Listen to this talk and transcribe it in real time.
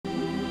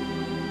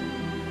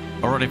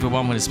Alright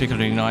everyone, my name is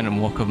Sakamoto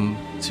and welcome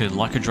to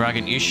Like A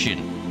Dragon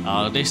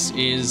Ishin. This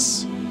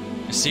is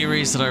a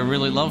series that I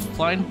really love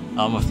playing.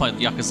 I've played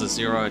Yakuza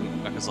 0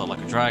 and Yakuza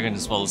Like A Dragon,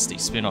 as well as the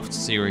spin-off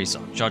series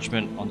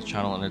Judgment on the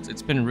channel, and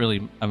it's been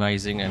really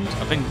amazing, and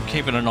I've been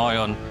keeping an eye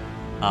on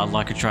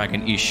Like A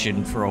Dragon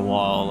Ishin for a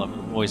while.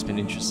 I've always been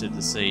interested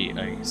to see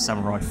a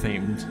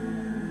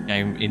samurai-themed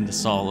game in the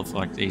style of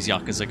like these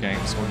Yakuza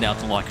games, or now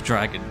the Like A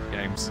Dragon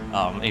games,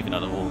 even though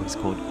they're always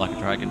called Like A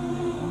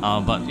Dragon.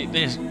 But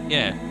there's,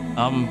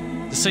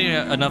 to see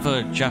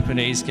another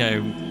Japanese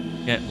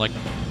game get like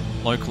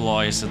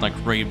localized and like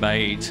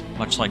remade,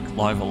 much like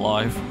Live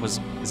Alive,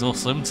 is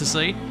awesome to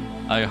see.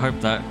 I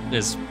hope that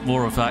there's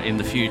more of that in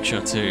the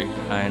future too,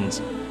 and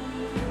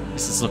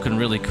this is looking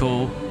really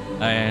cool,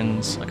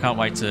 and I can't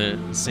wait to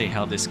see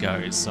how this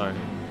goes. So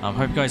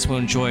hope you guys will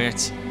enjoy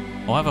it.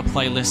 I'll have a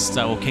playlist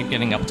that will keep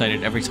getting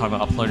updated every time I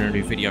upload a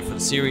new video for the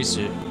series,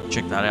 so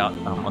check that out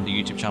on the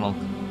YouTube channel.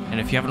 And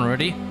if you haven't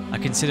already,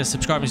 consider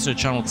subscribing to the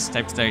channel to stay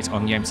up to date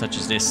on games such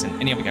as this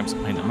and any other games I'm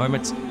playing at the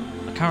moment.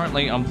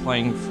 Currently, I'm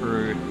playing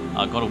through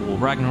God of War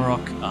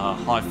Ragnarok,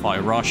 Hi-Fi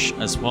Rush,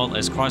 as well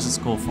as Crisis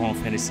Core Final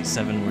Fantasy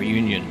VII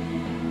Reunion.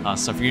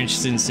 So if you're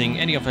interested in seeing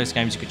any of those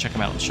games, you can check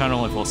them out on the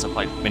channel. I've also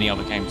played many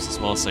other games as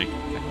well, so you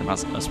can check them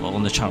out as well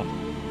on the channel.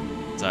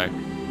 So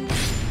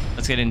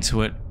let's get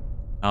into it.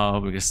 We're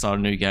going to start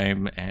a new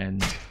game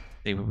and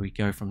see where we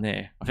go from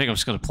there. I think I'm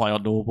just going to play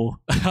on normal.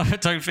 I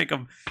don't think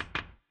I'm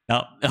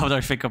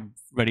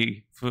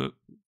ready for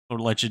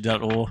Legend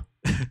at all.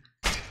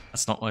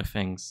 That's not my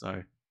thing,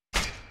 so.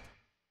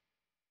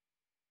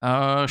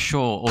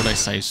 Sure,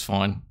 auto-save's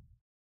fine.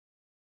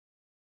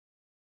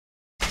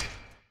 I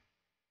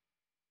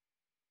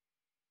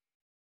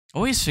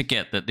always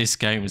forget that this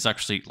game is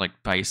actually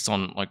like based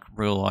on like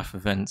real-life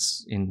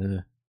events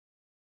in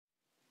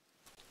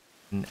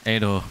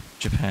Edo,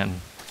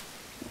 Japan,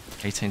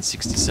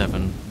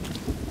 1867.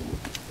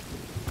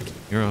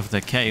 Year of the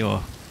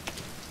Keijo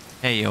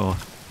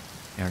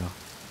era.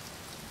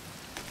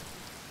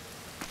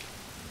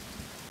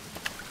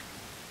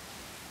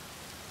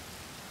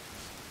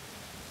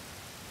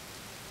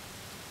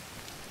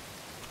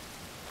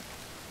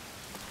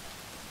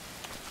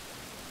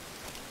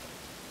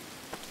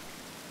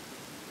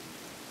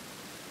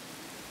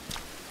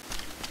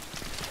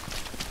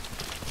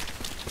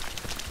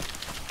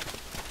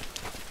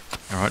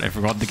 Alright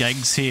everyone, the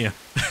gang's here.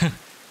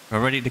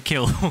 We're ready to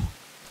kill.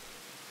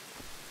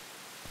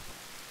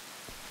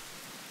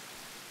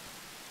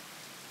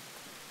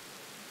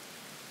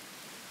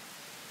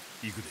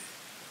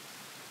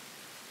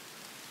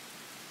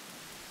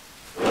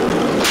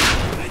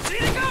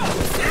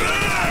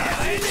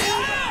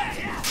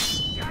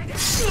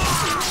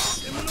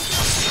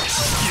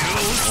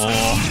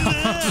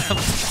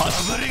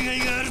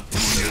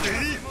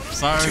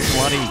 So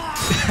bloody.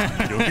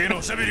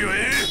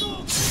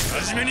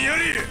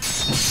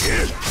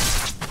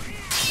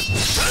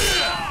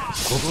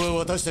 ここは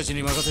私たち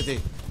に任せて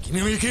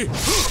君も行け。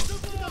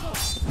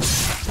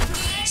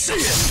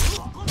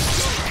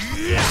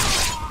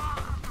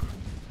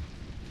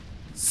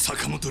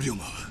坂本龍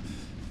馬は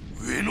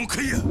上の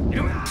階や。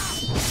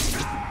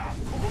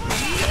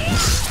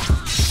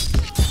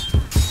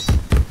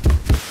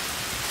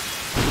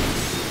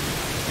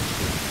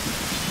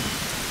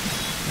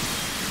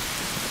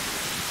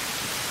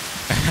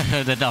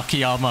The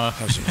Nakayama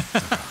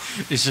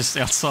is just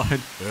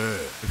outside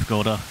with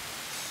Gorda.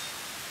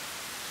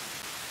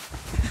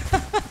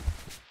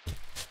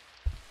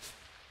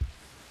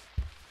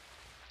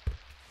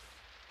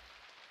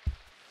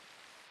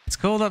 It's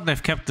cool that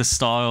they've kept the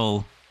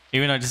style,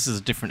 even though this is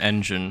a different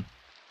engine.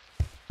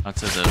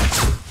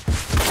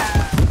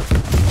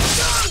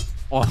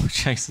 Oh,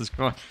 Jesus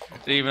Christ.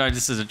 Even though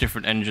this is a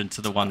different engine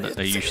to the one that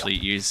they usually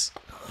use,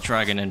 the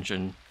Dragon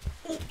engine.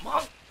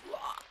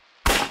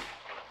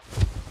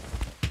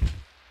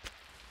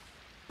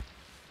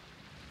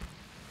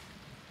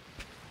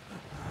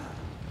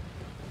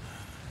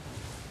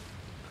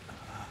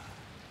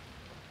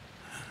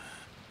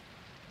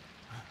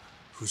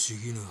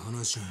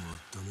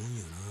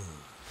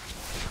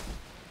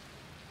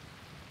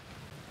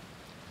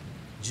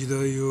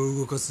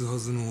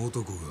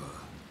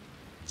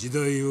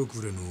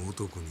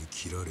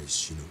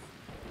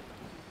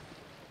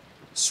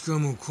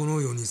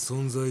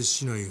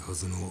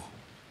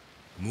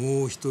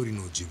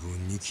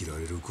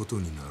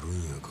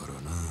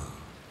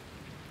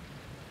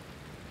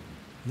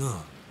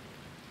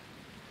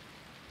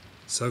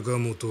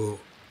 Sakamoto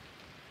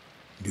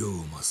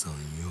Ryoma-san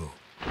yo.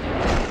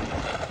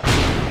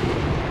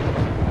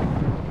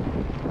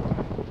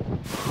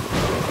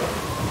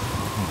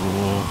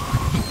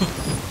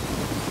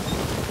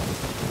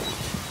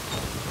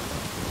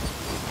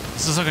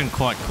 This is looking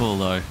quite cool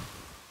though.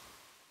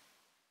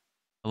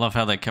 I love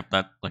how they kept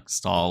that like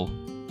style.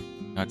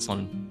 It's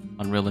on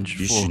Unreal Engine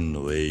 4. 維新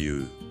の英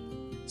雄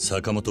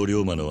坂本龍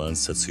馬の暗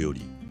殺よ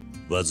り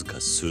わず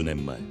か数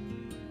年前、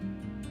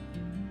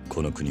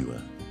この国は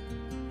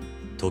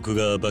徳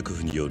川幕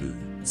府による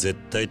絶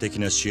対的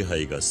な支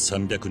配が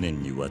300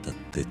年にわたっ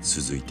て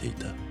続いてい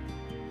た。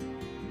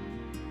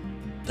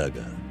だ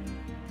が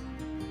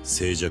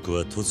静寂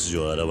は突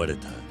如現れ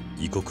た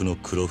異国の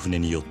黒船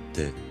によっ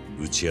て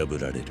打ち破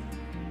られる。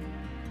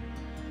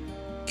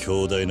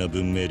強大な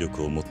文明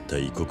力を持った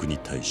異国に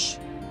対し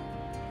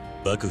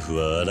幕府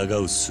は抗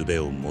う術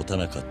を持た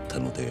なかった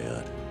ので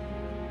ある。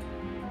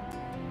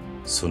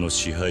その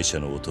支配者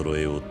の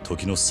衰えを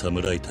時の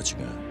侍たち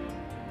が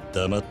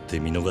黙って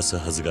見逃す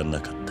はずがな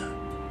かった。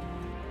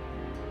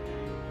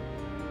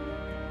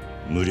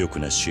無力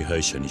な支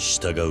配者に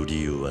従う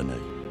理由はない。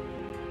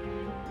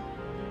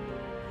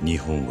日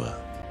本は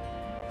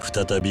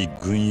再び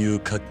群雄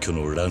割拠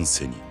の乱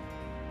世に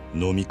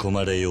飲み込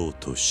まれよう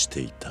とし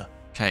ていた。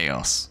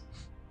Chaos.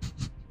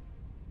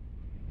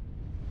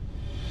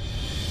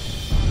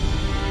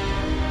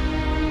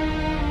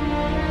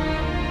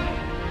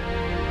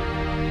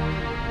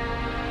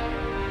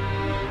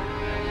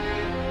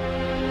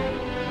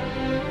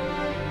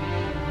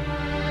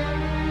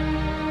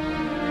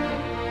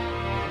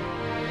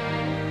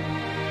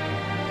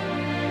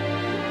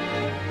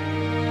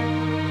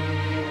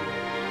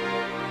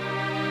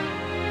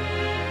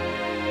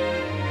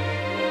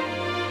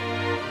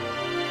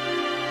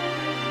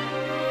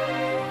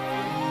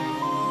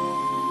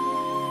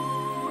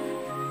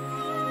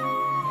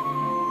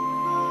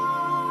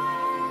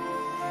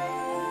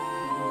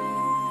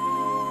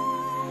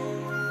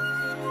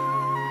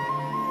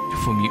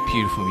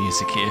 Beautiful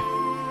music here.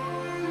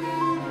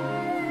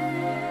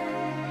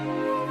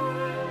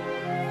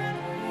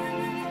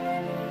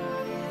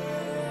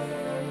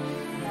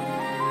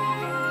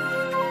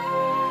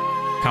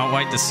 Can't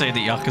wait to see the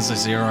Yakuza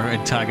 0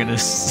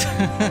 antagonists.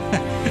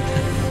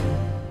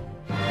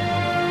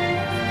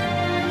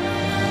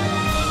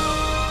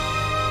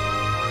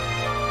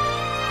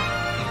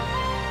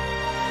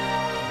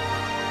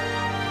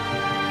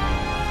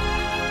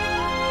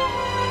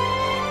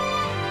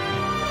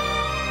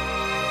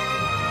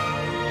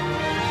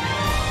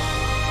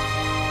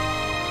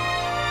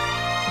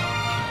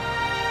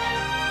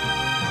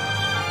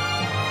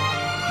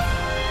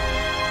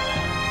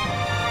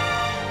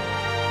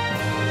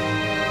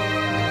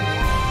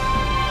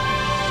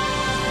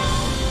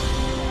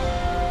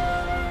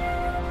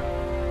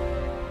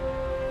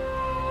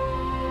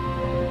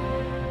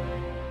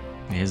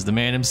 Here's the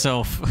man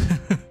himself,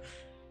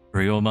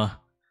 Ryoma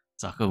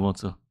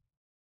Sakamoto.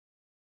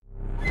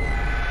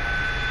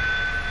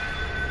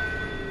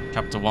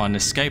 Chapter 1,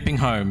 Escaping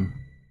Home.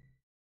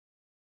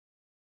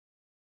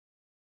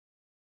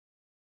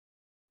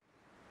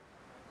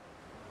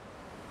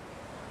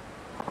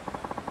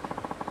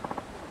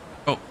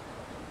 Oh,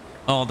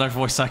 no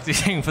voice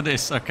acting for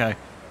this, okay.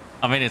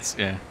 I mean, it's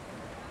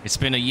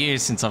been a year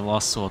since I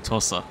last saw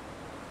Tosa.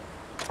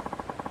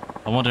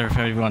 I wonder if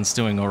everyone's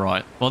doing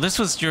alright. Well, this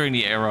was during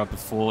the era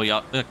before,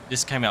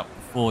 this came out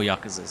before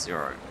Yakuza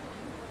 0.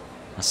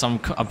 So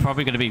I'm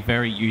probably going to be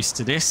very used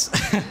to this.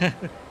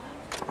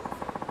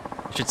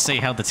 Should see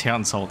how the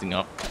town's holding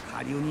up. So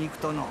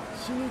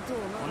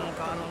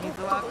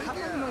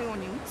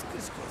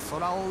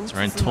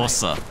we're in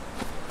Tosa.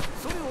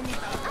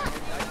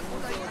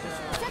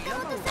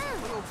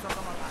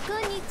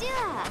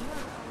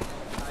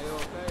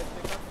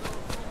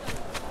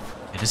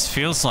 This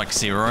feels like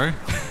 0.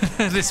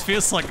 This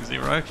feels like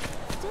 0.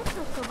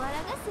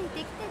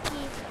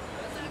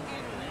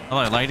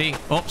 Hello, lady.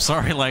 Oh,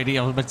 sorry, lady.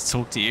 I was meant to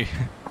talk to you.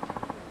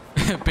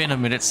 Been a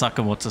minute,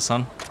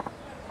 Sakamoto-san.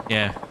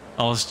 Yeah,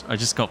 I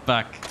just got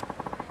back.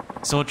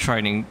 Sword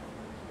training.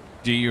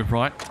 Do you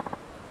right?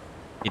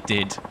 It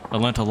did. I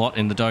learnt a lot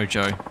in the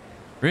dojo.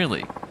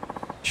 Really?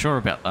 Sure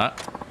about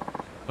that?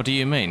 What do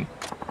you mean?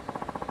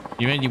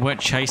 You mean you weren't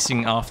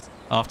chasing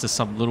after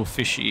some little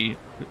fishy...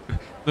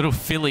 little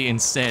filly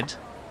instead?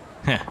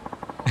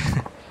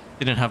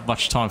 Didn't have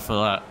much time for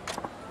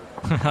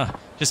that.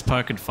 Just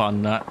poking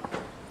fun, that.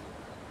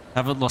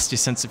 Haven't lost your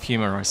sense of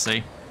humor, I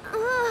see.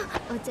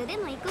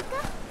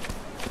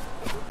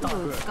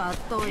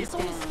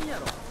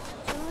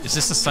 Is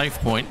this a safe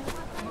point?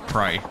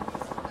 Pray.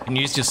 You can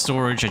use your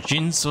storage at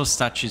gins or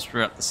statues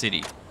throughout the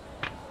city.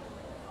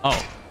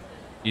 Oh.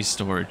 Use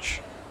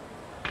storage.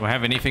 Do I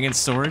have anything in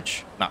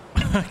storage? No.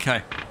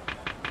 Okay.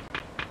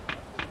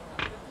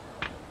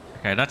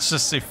 Okay, that's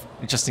just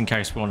in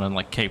case we want to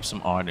like keep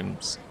some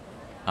items.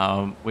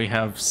 We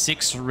have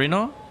 6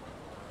 Rina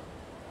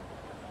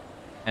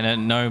and a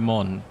no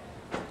Mon.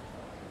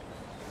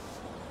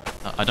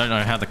 I don't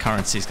know how the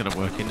currency is going to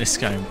work in this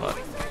game, but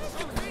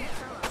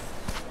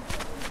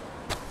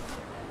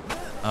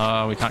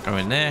we can't go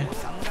in there.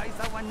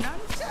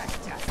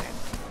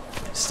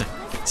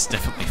 This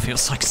definitely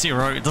feels like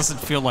 0. It doesn't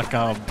feel like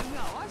the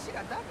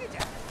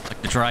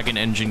Dragon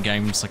Engine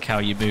games, like how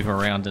you move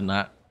around in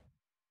that.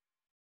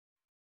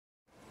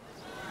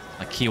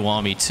 Like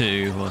Kiwami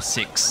 2 or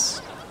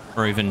 6,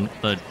 or even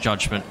the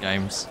Judgment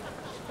games,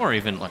 or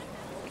even like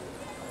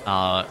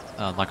a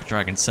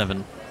Dragon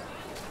 7.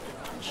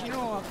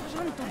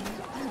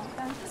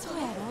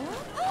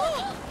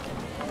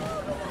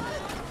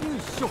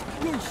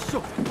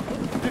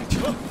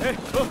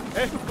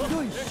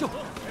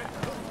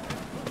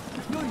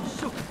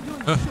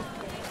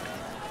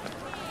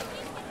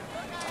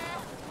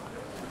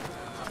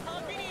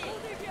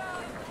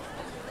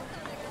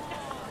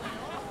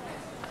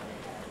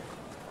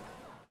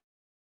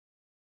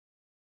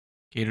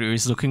 It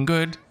is looking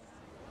good.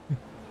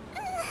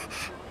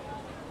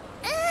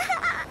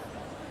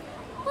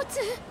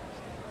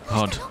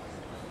 God.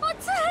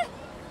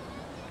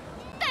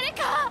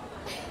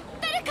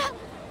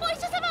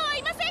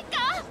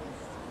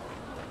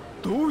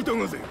 どういた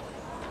がぜ。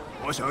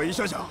わしは医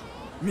者じゃ。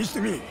見して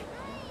み。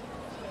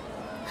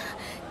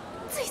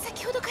つい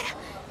先ほどから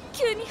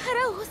急に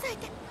腹を押さえ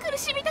て苦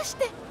しみ出し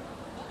て。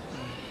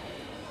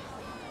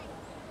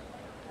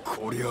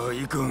こりゃ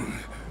いかん。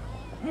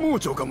盲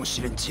腸かも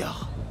しれんちや。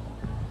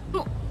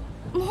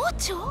盲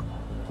腸？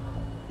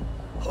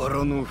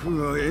腹の腑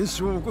が炎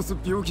症を起こす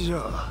病気じ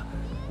ゃ。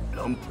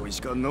乱歩医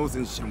しか治せ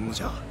んしも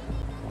じゃ。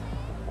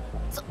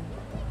そ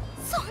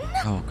ん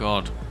な。Oh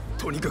God.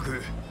 とにか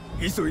く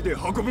急いで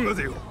運ぶが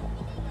ぜよ。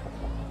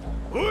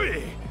お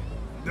い、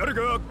誰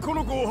かこ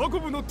の子を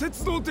運ぶの手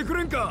伝ってく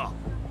れんか。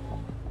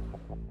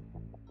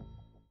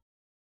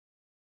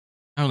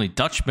Only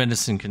Dutch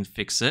medicine can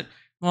fix it.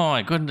 Oh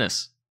my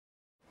goodness.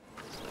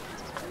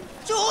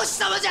 上司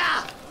様じゃ。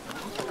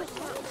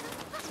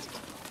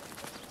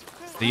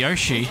 The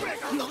Yoshi.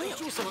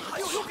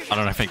 I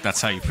don't think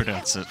that's how you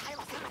pronounce it.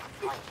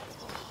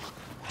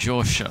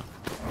 Joshi.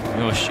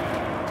 Yoshi.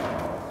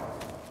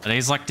 Are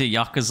these like the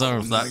Yakuza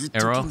of that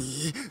era?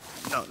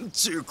 なん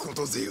ちゅうこ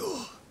とぜよ。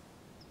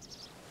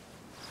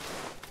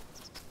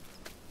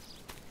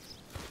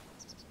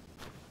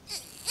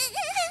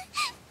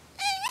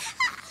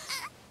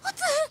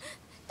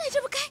大丈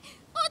夫かい？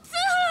お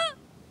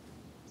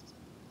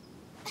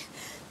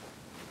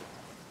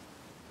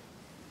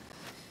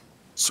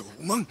つ。長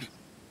万、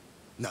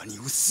何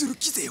をする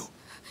気ぜよ。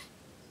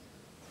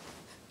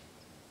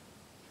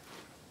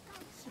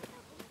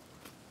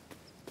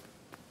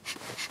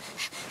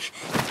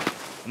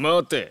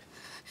待て。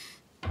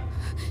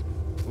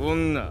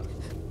女、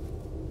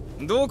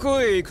ど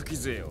こへ行く気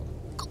ぜよ。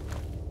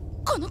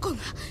この子が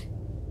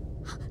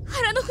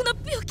腹の腑の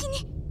病気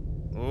に。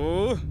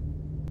おお、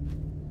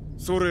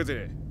それ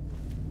で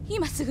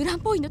今すぐ乱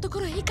歩医のとこ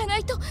ろへ行かな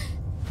いと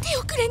手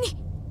遅れに。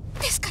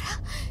ですから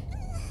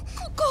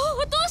ここを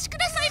お通しく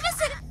ださいま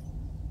せ。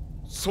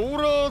そ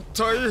ら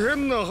大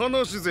変な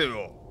話ぜ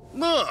よ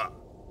なあ。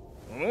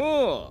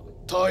おお、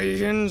大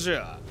変じ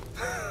ゃ。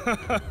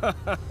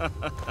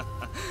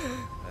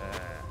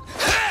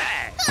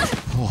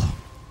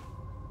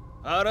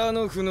腹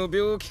の腑の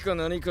病気か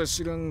何か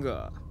知らん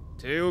が、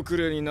手遅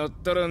れになっ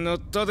たらなっ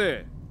た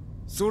で、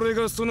それ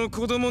がその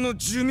子供の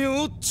寿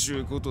命っちゅ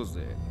うこと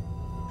ぜ。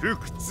腹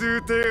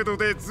痛程度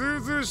でず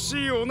うずう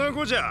しい女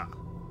子じゃ。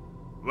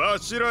わ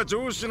しら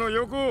上司の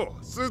横を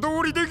素通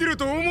りできる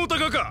と思った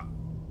か。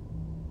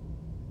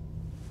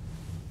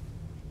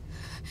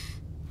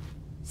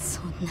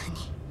そん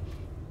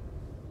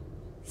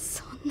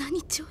な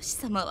に上司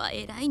様は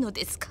偉いの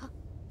ですか？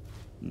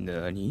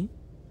何？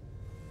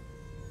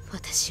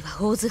私は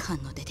大津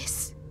藩の出で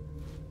す。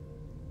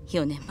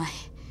4年前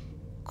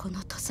こ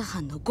の土佐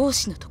藩の郷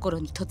士のところ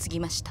に嫁ぎ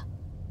ました。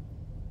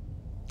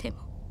でも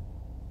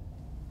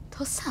土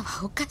佐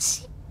はおか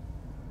しい。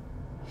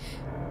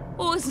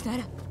大津な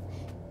ら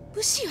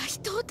武士は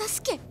人を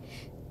助け、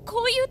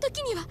こういう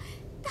時には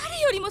誰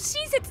よりも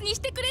親切に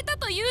してくれた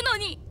というの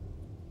に、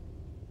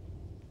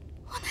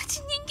同じ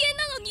人間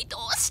なのにど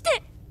うして。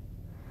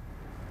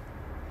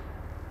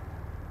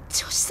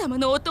女子様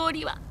のお通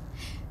りは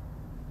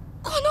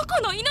この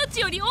子の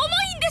命より重い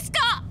んです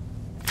か？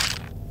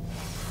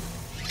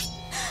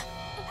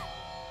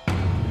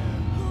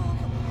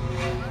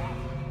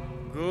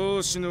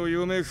郷士の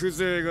嫁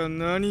風情が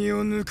何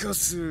を抜か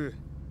す。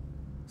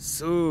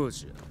そう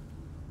じゃ、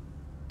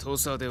土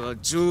佐では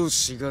上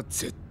司が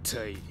絶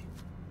対、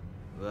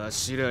わ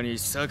しらに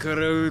逆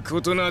らう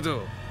ことな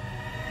ど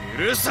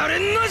許され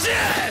んのじゃ。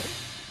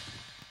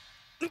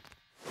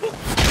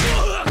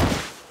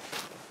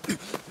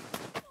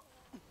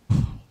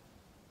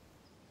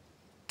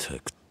た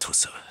く土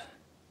佐は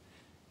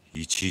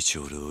いちいち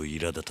俺を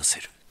苛立たせ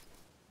る。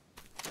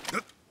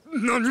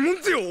何も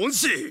んぜよ恩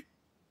師。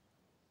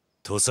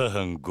土佐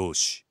藩郷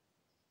士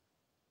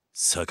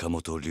坂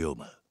本龍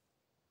馬。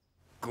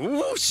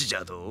郷士じ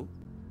ゃと？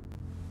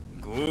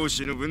郷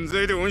士の分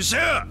際で恩師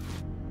や。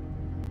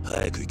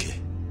早く行け。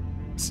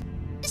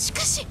しか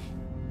し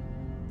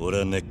俺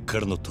は根っか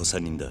らの土佐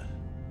人だ。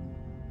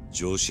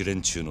上司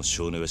連中の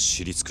性根は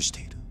知り尽くして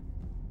いる。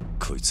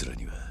こいつら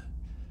には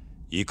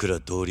いくら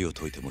道理を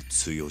解いても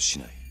通用し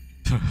ない。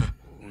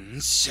恩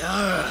師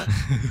や。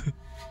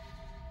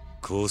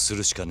こうす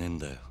るしかねえん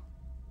だよ。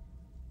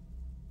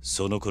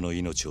その子の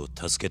命を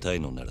助けたい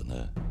のなら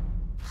な。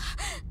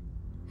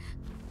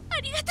あ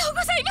りがとう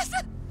ございます。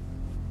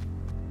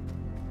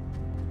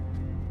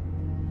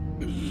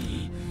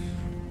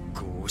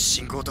ご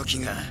信仰時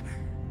が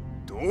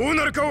どう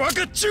なるか分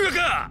かっちゅうが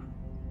か。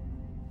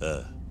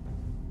あ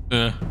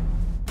あ。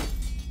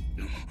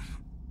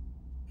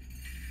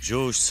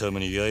上司様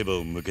に刃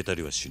を向けた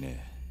りはし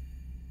ね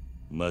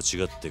え。間違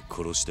って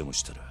殺しでも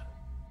したら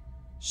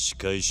仕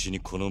返しに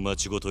この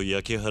町ごと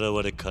焼き払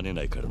われかね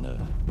ないからな。な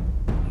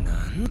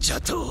んじ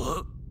ゃ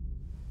と。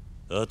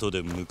後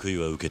で報い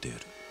は受けてや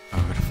る。I'm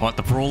gonna fight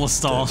the brawler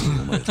style.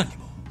 お前らに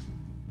も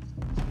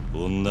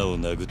女を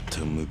殴っ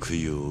た報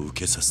いを受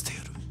けさせて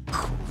やる。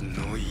こ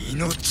の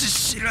命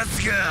知ら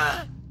ず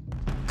が。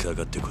か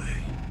かってこ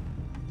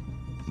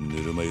い。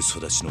ぬるま湯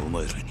育ちのお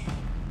前らに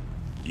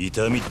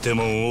痛みって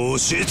もんを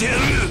教えてやる。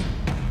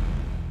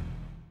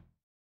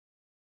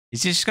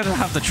 Is he just gonna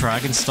have the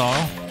dragon style?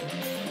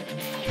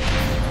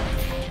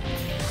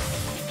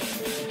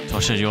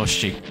 Tosa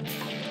Yoshi.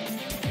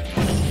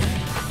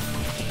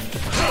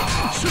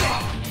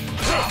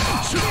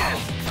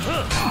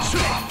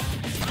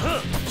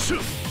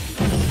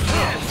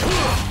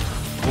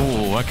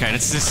 Oh, okay,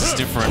 this is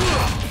different.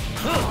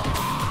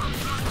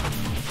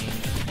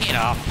 Get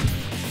up.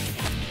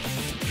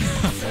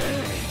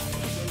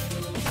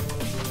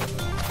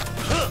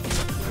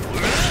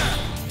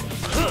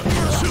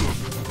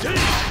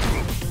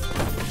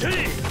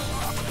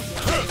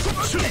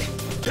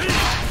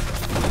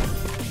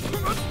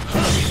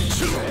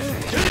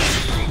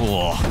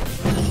 Whoa,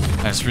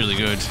 that's really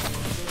good.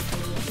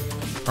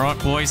 All right,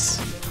 boys,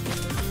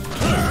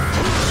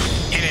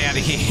 get out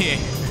of here.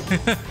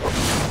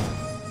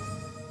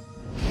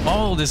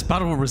 Oh, there's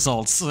battle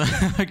results.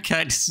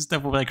 Okay, this is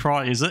Devil May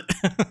Cry, is it?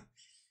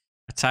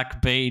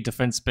 Attack B,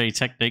 defense B,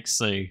 technique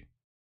C.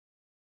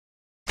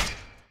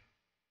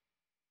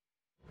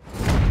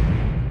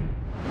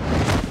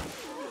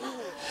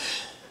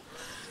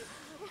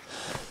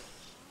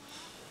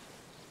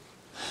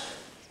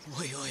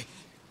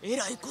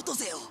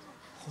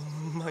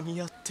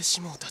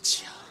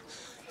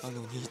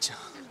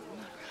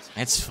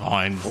 It's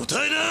fine.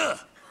 答え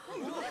な。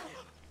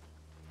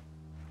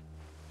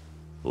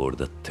俺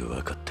だって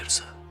分かってる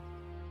さ。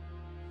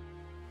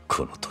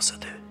この土佐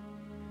で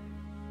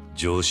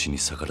上司に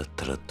逆らっ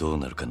たらどう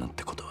なるかなん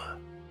てことは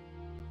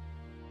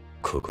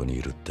ここに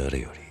いる誰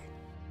より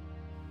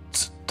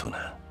ずっと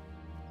な。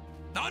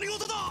何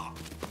事だ。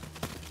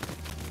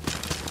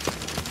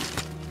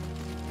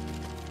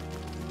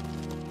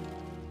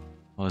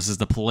 Oh, this is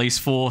the police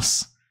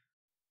force.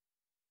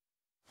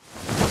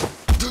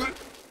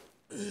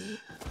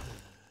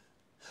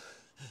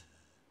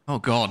 Oh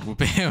god, we're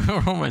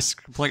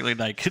almost completely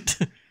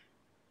naked.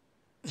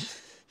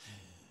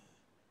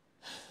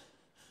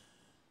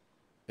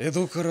 江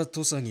戸から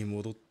土佐に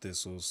戻って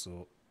早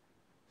々、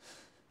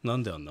な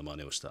んであんな真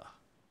似をした？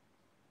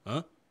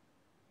あ？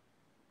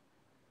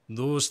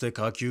どうして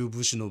下級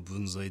武士の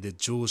分際で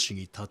上司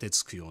に立て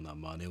つくような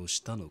真似を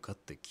したのかっ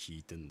て聞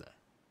いてんだ。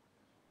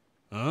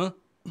あ？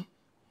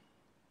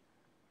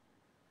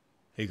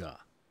いい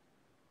か、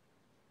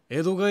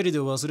江戸帰りで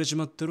忘れち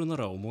まってるな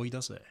ら思い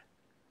出せ。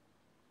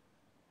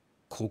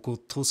ここ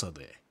土佐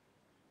で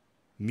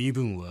身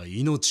分は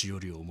命よ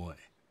り重い。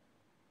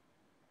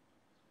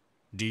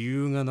理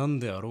由が何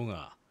であろう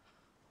が、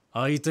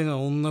相手が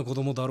女子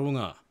供だろう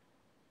が、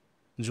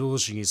上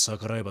司に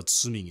逆らえば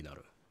罪にな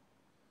る。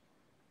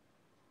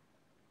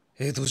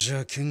江戸じ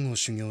ゃ剣を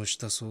修行し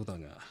たそうだ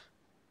が、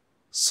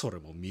それ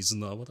も水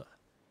の泡だ。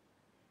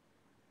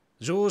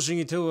上司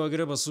に手を挙げ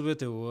れば全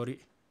て終わ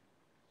り、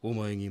お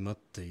前に待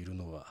っている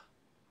のは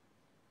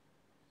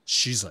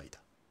死罪だ。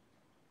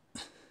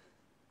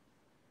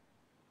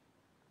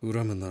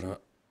恨むなら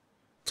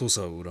土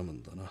佐を恨む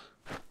んだな。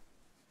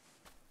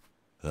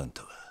あん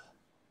たは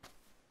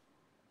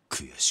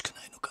悔しく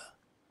ないのか。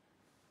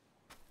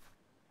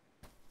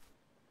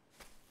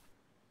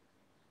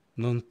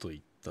なんと言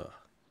った？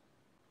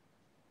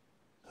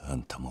あ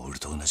んたも俺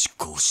と同じ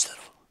合子だ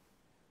ろ。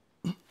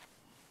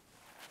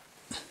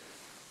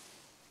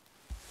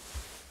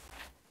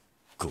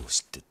合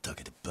子ってだ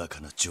けでバカ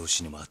な上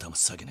司にも頭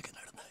下げなきゃな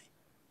らない。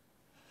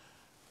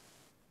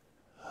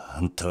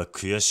あんたは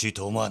悔しい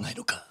と思わない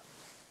のか。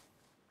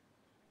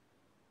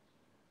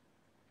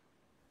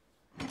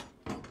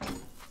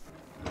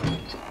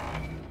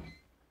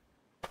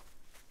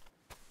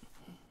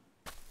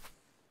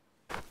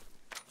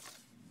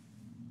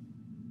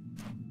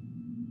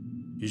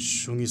一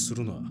緒にす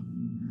るな。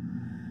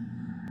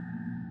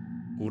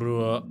俺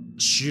は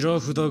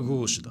白札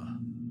合子だ。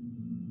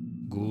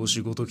合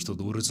子ごときと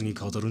同列に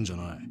語るんじゃ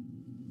ない。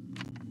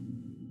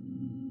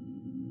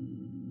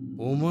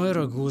お前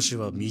ら合子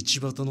は道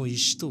端の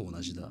石と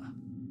同じだ。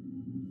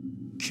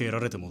蹴ら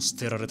れても捨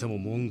てられても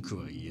文句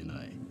は言え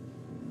ない。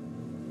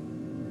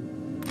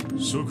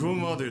そこ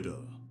までだ。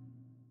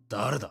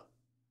誰だ？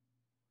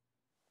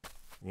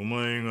お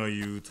前が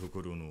言うと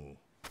ころの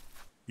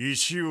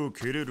石を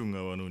蹴れる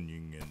側の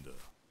人間だ。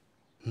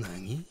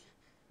何？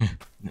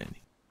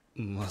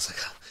まさ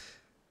か。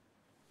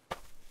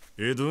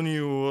江戸に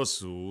おわ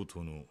す大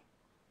殿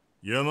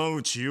山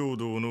内陽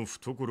道の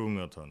懐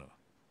刀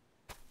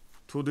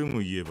とでも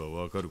言えば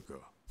わかるか。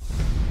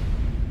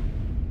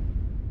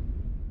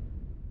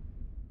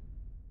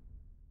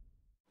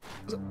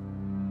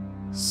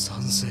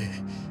賛成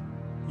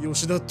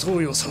吉田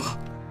東洋様。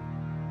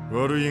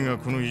悪いが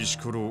この石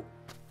ころ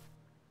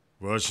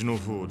わしの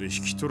方で引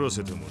き取ら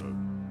せてもら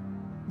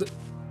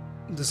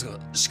う。ですが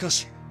しか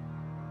し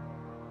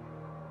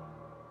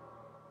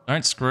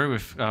Don't screw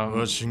with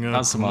わしがこの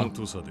Kazuma.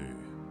 土佐で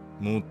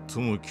最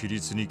も規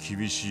律に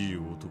厳しい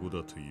男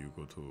だという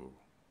ことを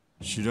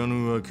知ら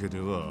ぬわけで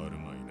はある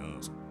まいな。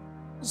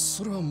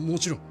それはも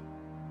ちろん。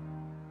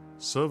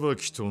裁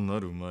きとな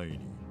る前に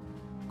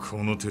こ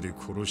の手で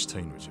殺した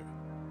いのじゃ。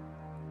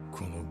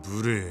この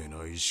無礼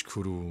な石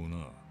ころを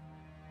な。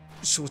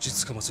承知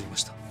つかまつりま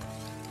した。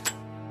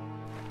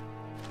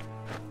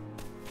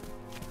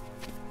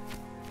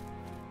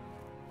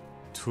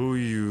と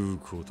いう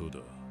ことだ。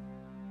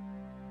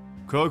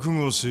覚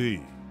悟せ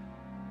い、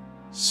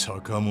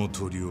坂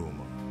本龍馬。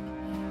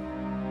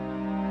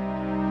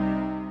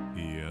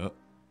いや、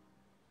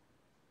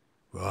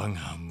我が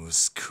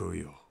息子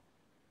よ。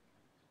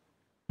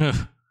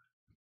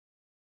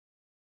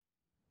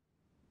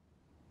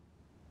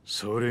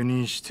それ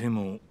にして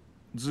も、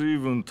ずい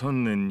ぶん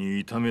丹念に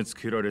痛めつ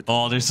けられた。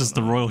Oh, this is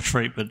the royal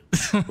treatment.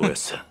 おやっ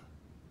さん、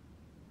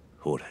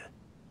俺。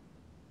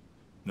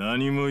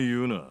何も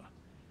言うな。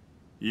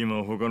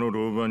今他の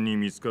老番に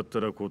見つかった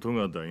らこと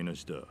が台無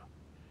しだ。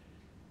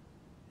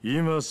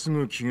今す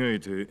ぐ着替え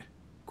て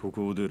こ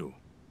こを出ろ。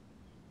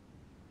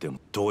でも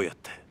どうやっ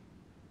て？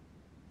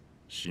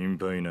心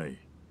配ない。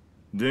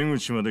出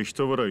口まで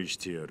人払いし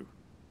てやる。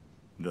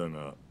だ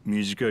が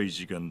短い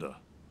時間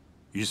だ。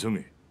急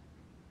げ。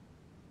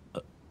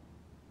あ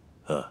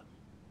あ。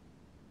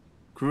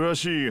詳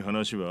しい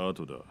話は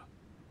後だ。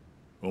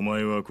お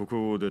前はこ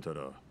こを出た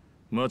ら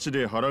町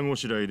で腹ご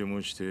しらえで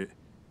もして、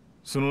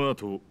その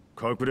後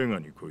隠れ家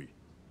に来い。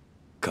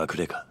隠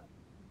れ家？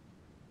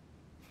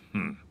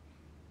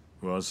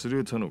忘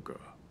れたのか。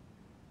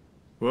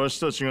わし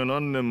たちが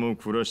何年も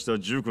暮らした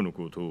塾の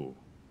ことを。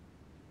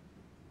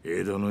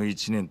江戸の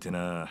一年って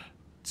な、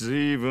ず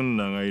いぶん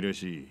長いら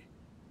しい。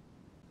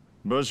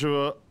場所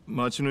は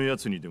町のや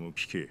つにでも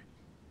聞け。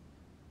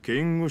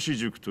剣護士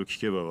塾と聞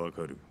けばわ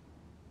かる。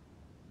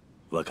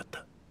わかっ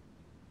た。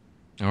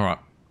Alright.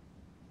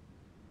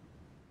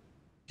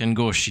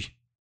 Kengoshi.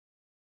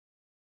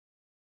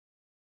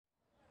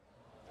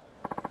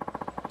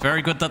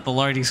 Very good that the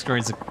loading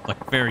screens are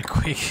like very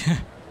quick.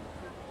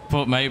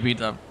 Thought maybe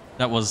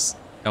that was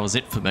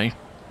it for me.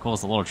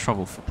 Caused a lot of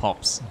trouble for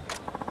Pops.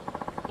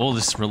 All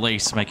this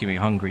release making me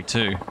hungry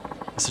too.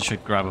 Guess I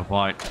should grab a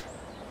bite.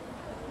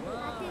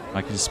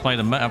 I can display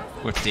the map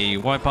with the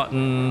Y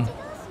button.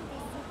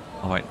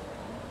 Oh wait.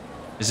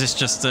 Is this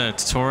just a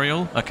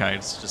tutorial? Okay,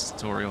 it's just a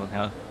tutorial on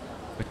how...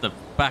 With the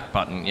back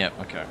button, yep,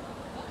 okay.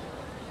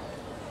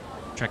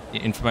 Track the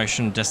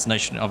information,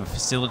 destination, other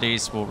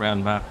facilities, walk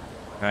around map.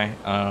 Okay,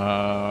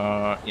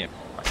 yeah,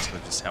 basically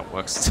just how it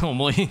works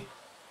normally.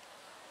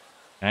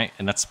 Okay,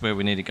 and that's where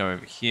we need to go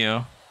over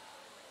here.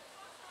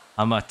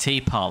 I'm a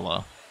tea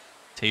parlor.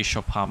 Tea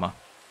shop hammer.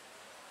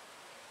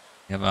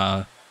 We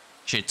have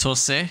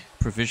Chitose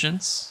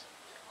provisions.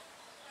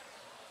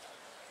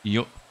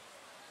 Okay.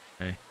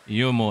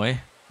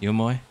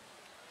 Yomoi.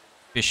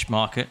 Fish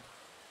market.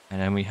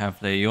 And then we have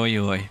the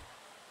Yoyoi.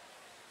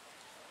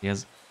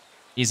 Here's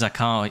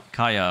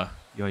Izakaya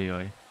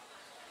Yoyoi.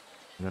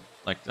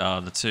 Like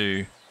the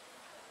two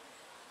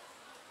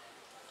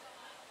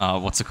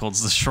what's it called?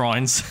 The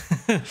shrines.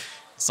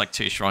 It's like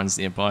two shrines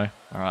nearby.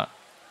 Alright.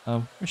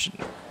 We should...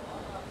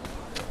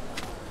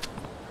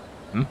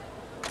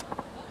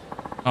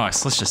 Alright,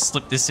 so let's just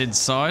slip this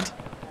inside.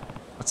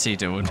 What's he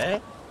doing?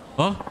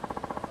 Oh?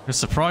 You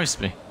surprised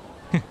me.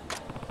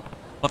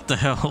 What the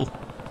hell?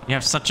 You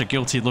have such a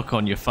guilty look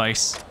on your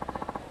face.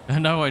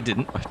 No, I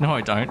didn't. No,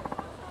 I don't.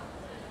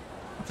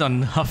 I've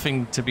done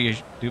nothing to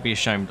be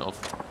ashamed of.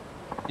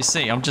 You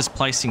see, I'm just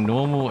placing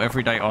normal,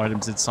 everyday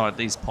items inside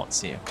these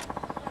pots here.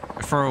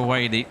 I throw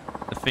away the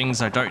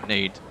things I don't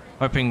need,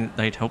 hoping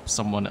they'd help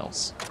someone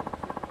else.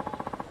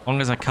 As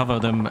long as I cover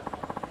them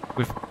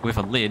with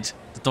a lid,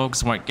 the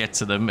dogs won't get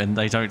to them and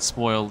they don't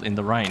spoil in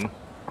the rain.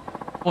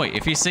 Boy,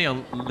 if you see a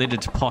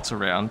lidded pot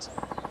around,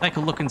 take a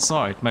look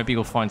inside. Maybe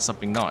you'll find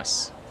something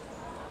nice.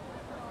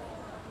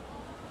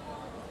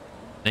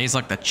 These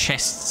like the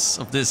chests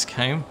of this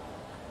game.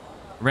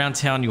 Around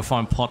town you'll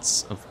find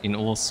pots in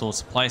all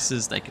sorts of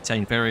places. They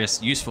contain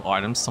various useful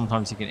items.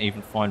 Sometimes you can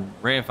even find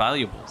rare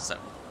valuables that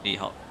would be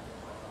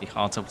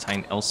hard to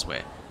obtain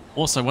elsewhere.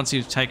 Also, once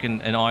you've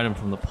taken an item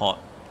from a pot,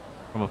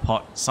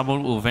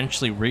 someone will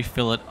eventually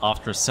refill it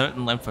after a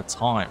certain length of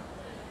time.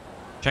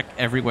 Check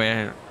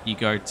everywhere you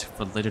go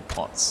for lidded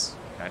pots.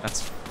 Okay,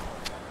 that's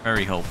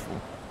very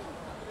helpful.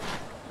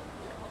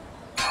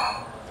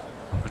 I'll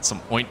put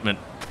some ointment.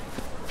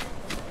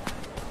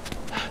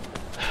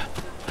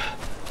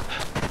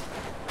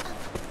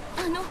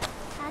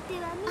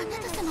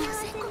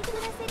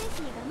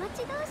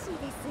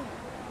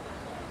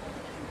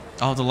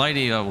 Oh, the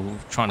lady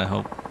trying to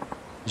help.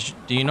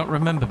 Do you not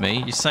remember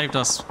me? You saved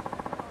us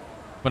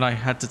when I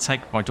had to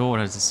take my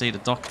daughter to see the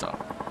doctor.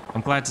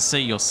 I'm glad to see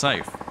you're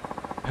safe.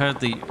 I heard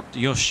the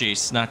Joshi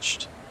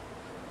snatched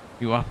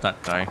you up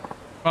that day.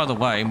 By the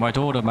way, my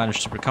daughter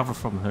managed to recover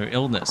from her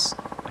illness.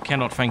 I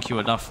cannot thank you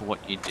enough for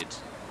what you did.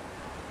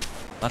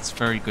 That's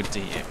very good to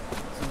hear.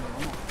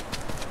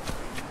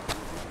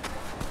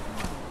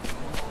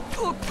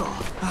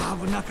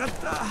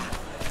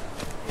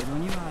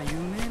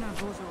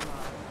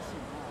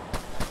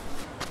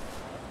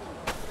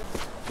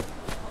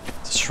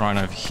 There's a shrine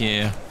over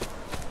here.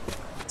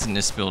 It's in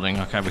this building.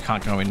 Okay, we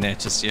can't go in there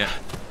just yet.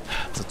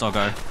 It's a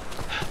doggo.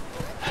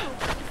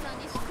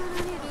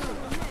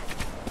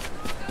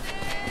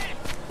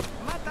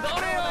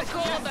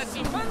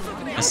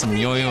 There's some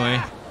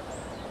yo-yo.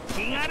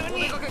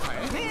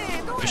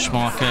 Fish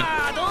market.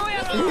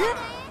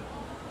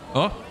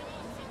 Oh,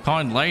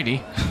 kind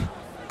lady.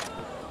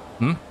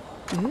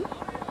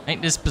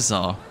 Ain't this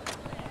bizarre?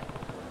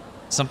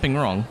 Something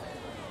wrong?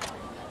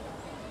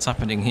 What's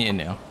happening here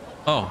now?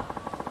 Oh,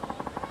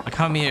 I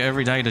come here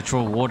every day to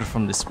draw water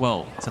from this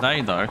well.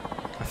 Today, though,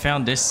 I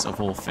found this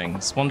of all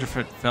things. Wonder if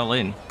it fell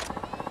in.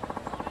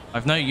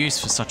 I've no use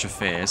for such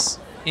affairs.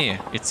 Here,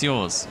 it's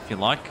yours, if you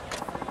like.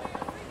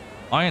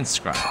 Iron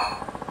scrap.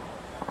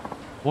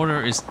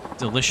 Water is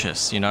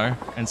delicious, you know,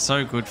 and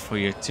so good for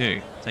you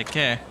too. Take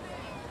care.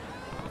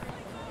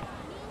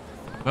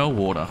 Well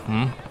water,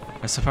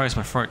 I suppose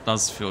my throat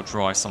does feel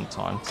dry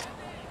sometimes.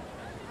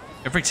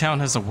 Every town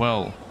has a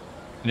well.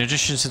 In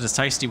addition to the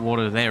tasty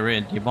water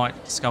therein, you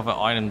might discover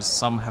items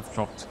some have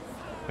dropped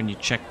when you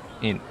check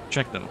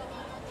them.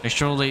 They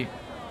surely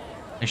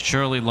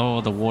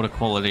lower the water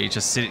quality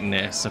just sitting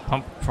there, so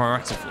pump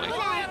proactively.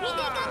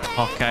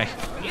 Okay.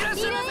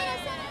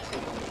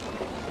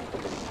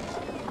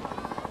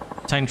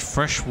 Obtain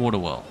fresh water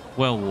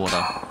well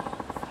water.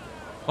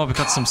 Oh, we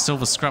got some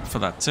silver scrap for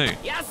that too.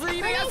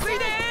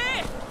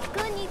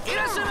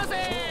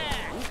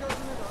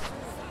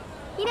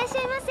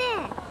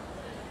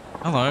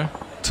 Hello.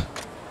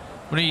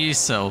 What do you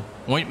sell?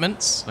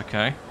 Ointments?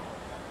 Okay.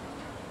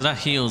 So that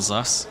heals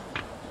us.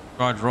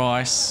 Dried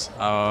rice.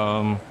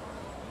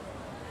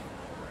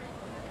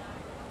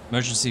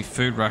 Emergency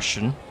food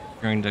ration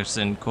during the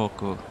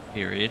Senkoku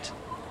period.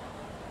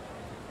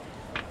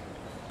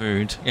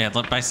 Food. Yeah,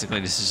 basically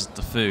this is just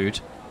the food.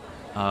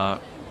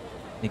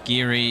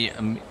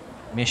 Nigiri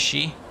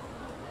mishi.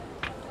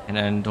 And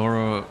then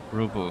Doro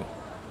Rubu.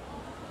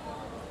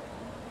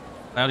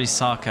 Cloudy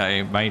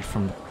sake made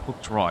from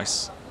cooked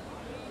rice.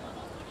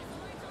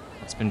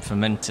 It's been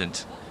fermented.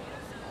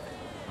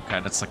 Okay,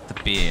 that's like the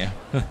beer.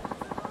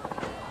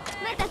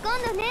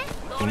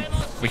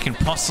 We can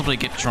possibly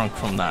get drunk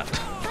from that.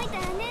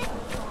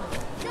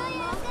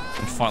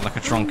 And fight like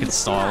a drunken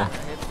style.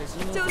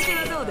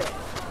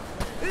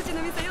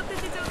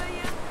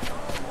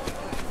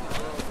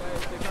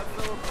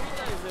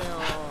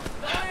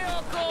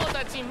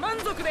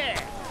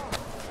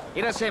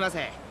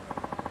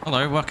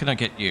 Hello, what can I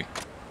get you?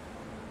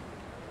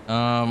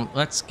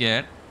 Let's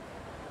get...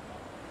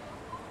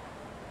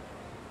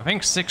 I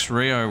think 6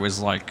 Rio is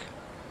like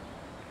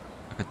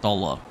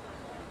 $1.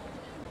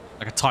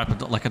 Like a type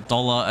of, like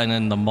 $1, and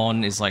then the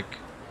mon is like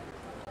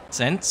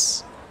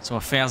cents. So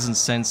 1,000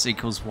 cents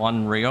equals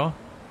 1 Rio.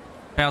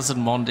 1,000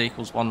 mon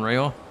equals 1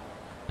 Rio,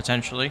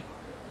 potentially.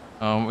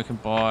 We can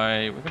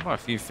buy a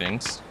few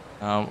things.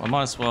 I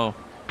might as well.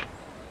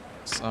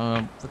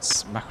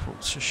 What's mackerel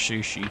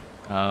sushi?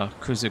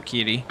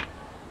 Kuzukiri,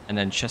 and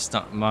then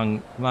chestnut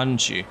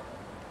manju.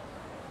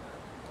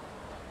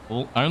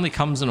 Well, only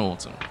comes in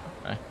autumn.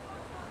 Okay.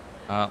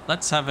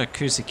 Let's have a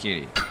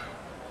kuzukiri.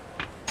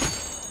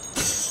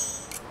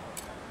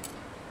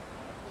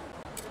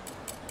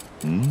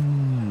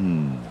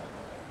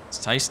 It's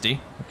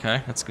tasty.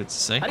 Okay, that's good to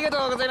see.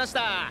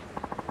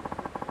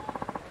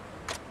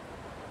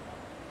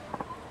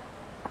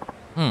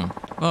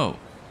 Oh.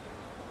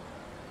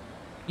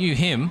 You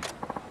him?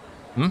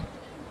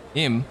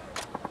 Him?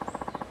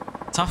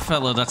 Tough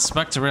fella that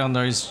smacked around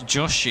those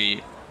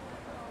Joshi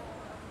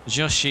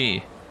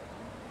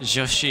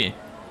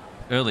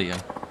earlier.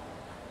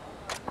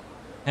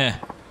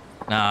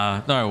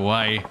 Nah, no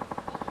way.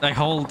 They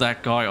hold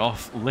that guy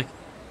off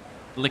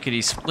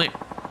lickety split.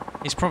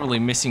 He's probably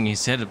missing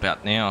his head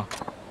about now.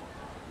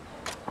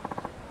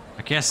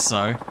 I guess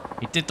so.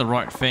 He did the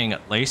right thing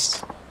at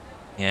least.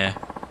 Yeah,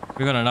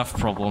 we got enough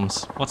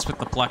problems. What's with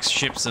the black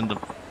ships and the...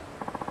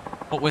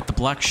 What with the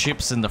black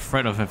ships and the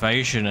threat of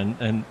invasion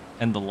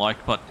and the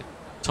like, but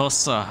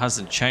Tosa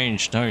hasn't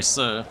changed, no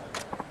sir.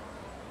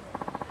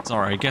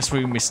 Sorry, I guess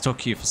we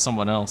mistook you for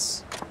someone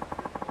else.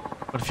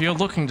 But if you're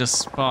looking to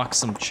spark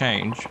some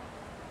change,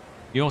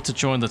 you ought to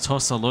join the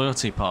Tosa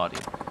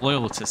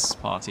Loyalists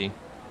Party.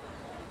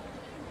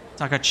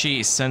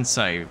 Takechi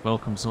Sensei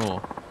welcomes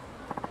all.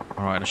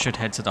 Alright, I should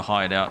head to the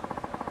hideout.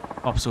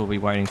 Pops will be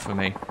waiting for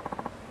me.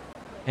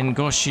 In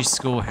Goshi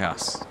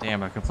Schoolhouse.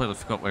 Damn, I completely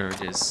forgot where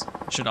it is.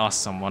 I should ask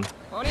someone.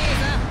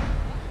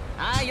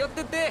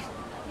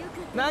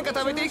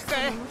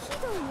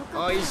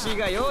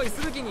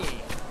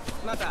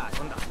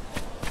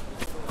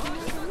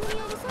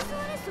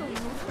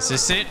 Is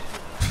this it?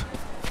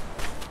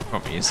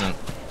 Probably isn't.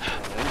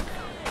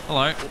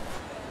 Hello.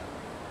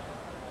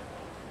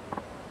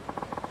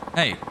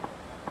 Hey.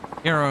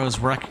 Here I was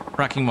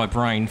racking my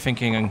brain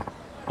thinking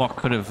what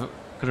could have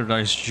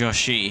those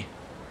Joshi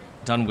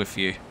done with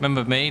you.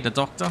 Remember me, the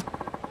doctor?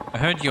 I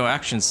heard your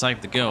actions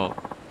saved the girl.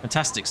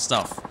 Fantastic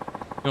stuff.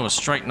 You're a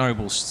straight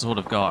noble sort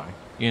of guy.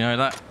 You know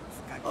that?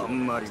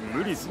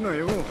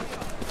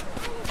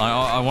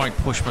 I won't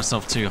push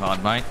myself too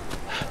hard, mate.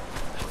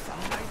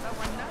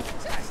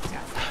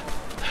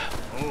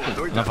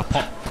 Another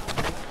pop.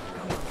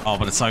 Oh,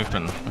 but it's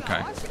open.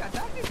 Okay.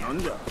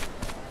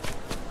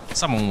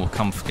 Someone will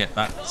come forget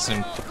that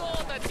soon.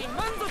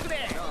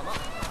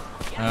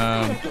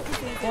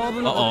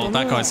 Uh-oh,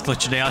 that guy's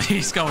glitching out.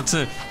 He's going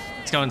to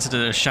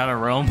the Shadow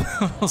Realm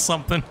or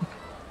something.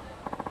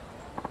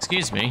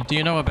 Excuse me, do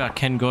you know about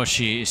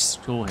Kengoshi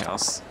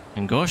Schoolhouse?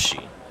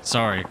 Kengoshi?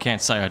 Sorry, I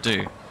can't say I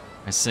do.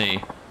 I see.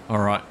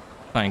 Alright,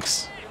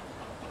 thanks.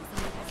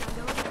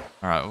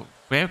 Alright,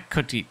 where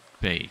could it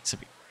be? To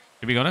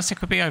be honest, it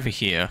could be over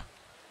here.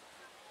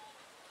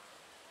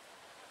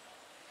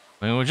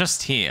 I mean, we're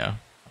just here.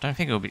 I don't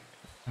think it'll be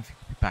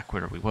back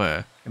where we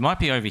were. It might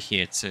be over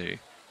here too.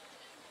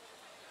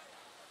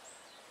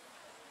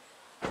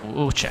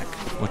 We'll check.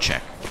 We'll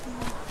check.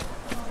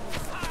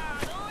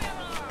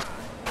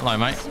 Hello,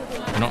 mate.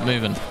 You're not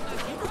moving.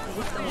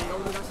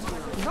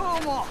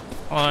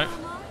 Hello.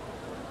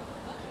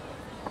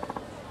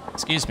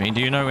 Excuse me, do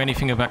you know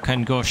anything about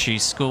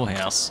Kengoshi's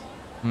schoolhouse?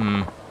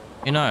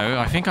 You know,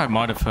 I think I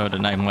might have heard a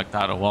name like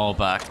that a while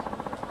back.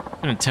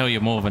 Couldn't tell you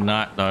more than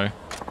that, though.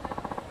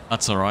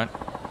 That's alright.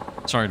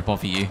 Sorry to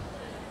bother you.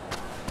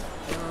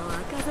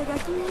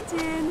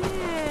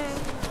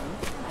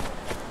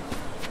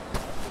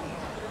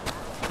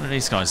 What are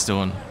these guys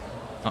doing?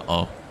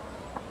 Uh-oh.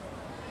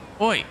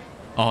 Oi!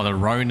 Oh, the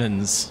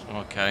Ronins.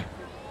 Okay.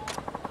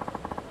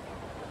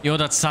 You're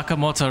that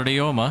Sakamoto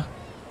Ryoma?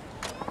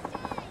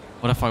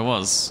 What if I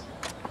was?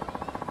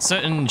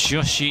 Certain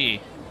Joshi's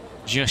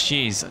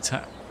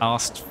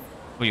asked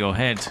for your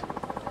head.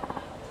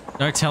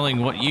 No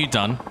telling what you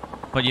done,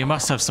 but you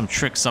must have some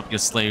tricks up your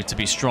sleeve to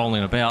be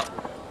strolling about.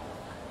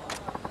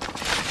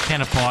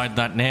 Can't abide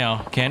that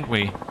now, can't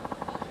we?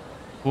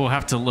 We'll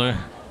have to learn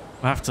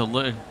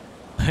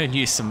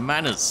you some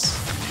manners.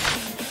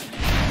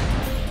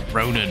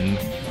 Ronin.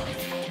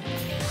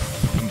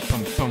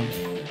 Pum.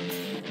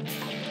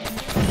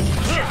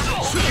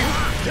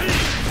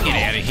 Get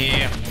out of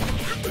here.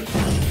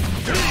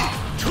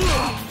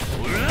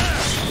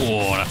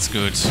 Oh, that's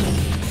good.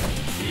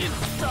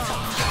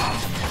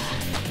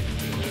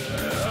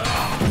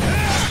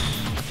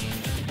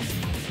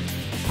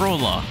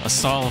 Brawler, a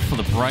style for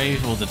the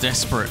brave or the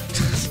desperate.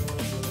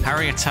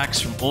 Parry attacks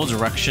from all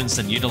directions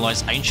and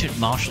utilize ancient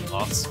martial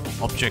arts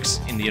or objects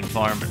in the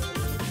environment.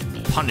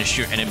 Punish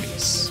your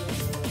enemies.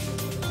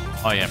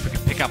 Oh yeah, we can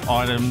pick up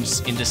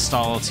items in this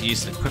style to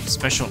use an equipped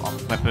special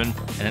weapon,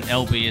 and an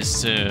LB is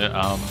to,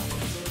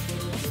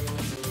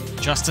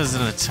 just as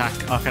an attack,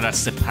 okay,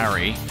 that's the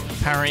parry.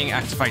 Parrying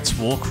activates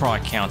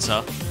Warcry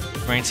counter,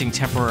 granting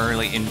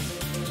temporary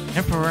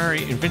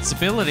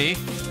invincibility.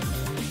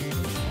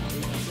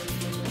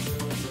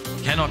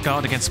 Cannot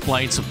guard against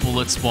blades or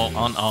bullets while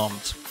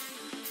unarmed.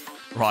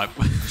 Right.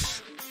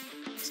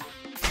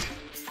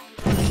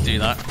 Do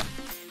that.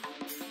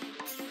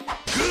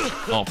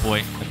 Oh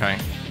boy, okay.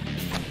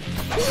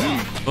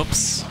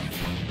 Oops.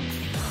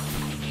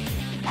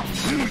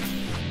 Can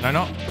I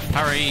not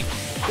parry?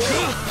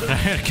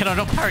 Can I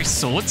not parry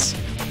swords?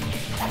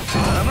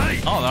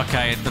 Oh,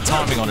 okay. The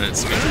timing on it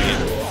is a bit weird.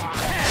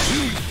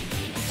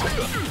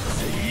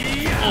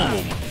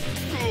 Oh.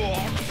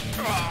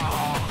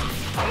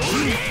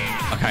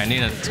 Okay, I need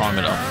to time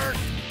it up.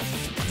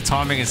 The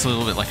timing is a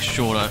little bit like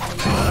shorter.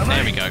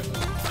 There we go.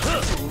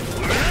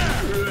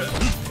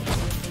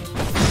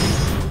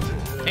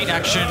 Need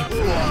action.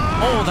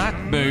 Oh, that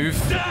move.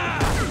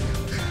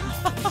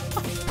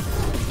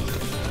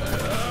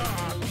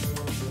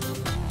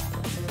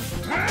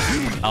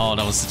 Oh,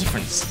 that was a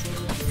different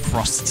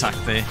frost attack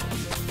there.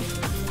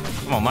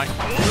 Come on, mate.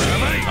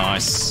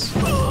 Nice.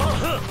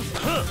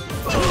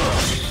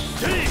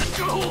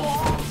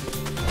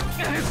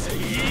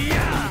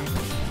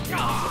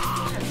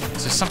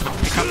 Is there something to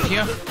pick up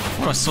here?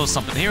 Oh, I saw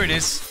something. Here it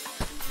is.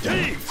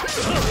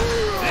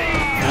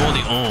 Oh,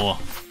 the ore.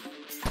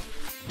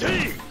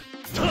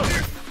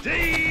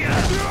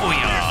 Oh,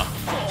 yeah.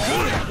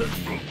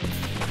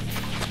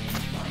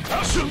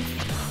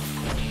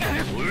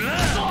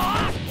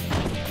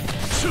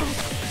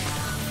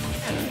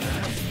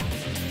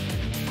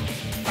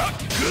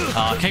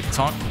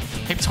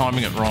 Keep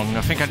timing it wrong. I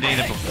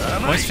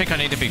always think I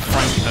need to be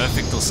frame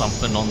perfect or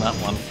something on that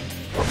one.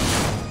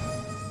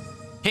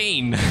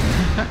 Keen.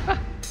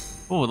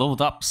 Oh,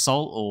 leveled up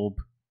soul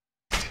orb.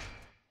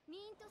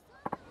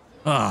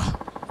 Ah,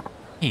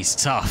 he's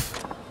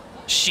tough.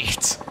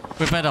 Shit.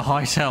 We better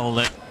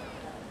hightail it.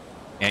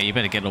 Yeah, you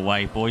better get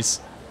away,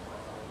 boys.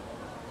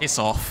 Piss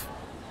off.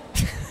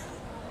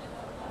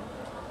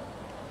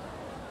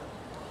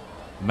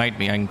 Made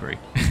me angry.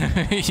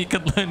 You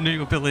can learn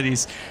new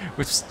abilities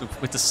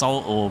with the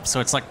soul orb, so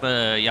it's like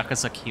the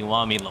Yakuza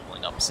Kiwami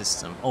leveling up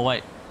system. Oh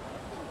wait,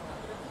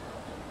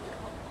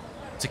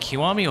 it's a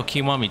Kiwami or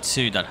Kiwami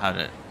 2 that had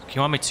it.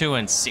 Kiwami 2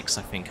 and 6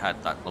 I think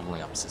had that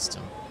leveling up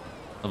system.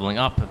 Leveling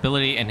up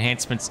ability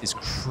enhancements is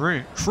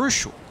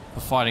crucial for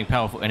fighting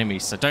powerful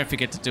enemies, so don't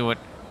forget to do it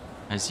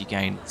as you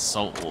gain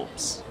soul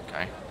orbs.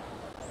 Okay,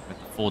 with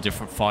the 4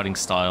 different fighting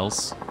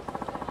styles.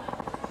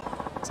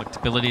 Select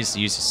abilities to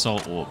use your soul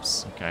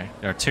orbs. Okay,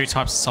 there are 2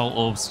 types of soul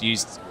orbs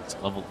used to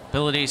level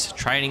abilities.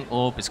 Training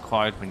orb is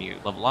acquired when you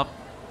level up.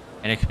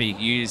 and it can be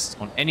used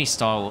on any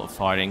style of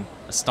fighting.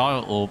 A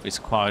style orb is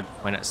acquired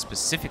when a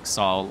specific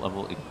style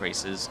level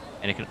increases,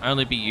 and it can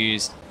only be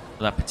used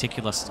for that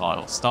particular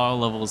style. Style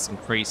levels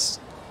increase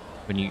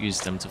when you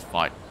use them to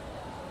fight.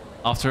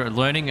 After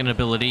learning an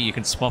ability, you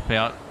can swap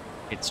out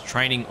its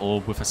training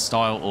orb with a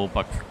style orb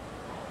by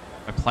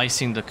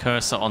placing the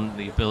cursor on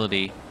the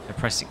ability and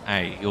pressing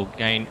A. You'll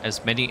gain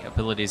as many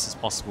abilities as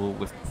possible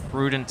with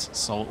prudent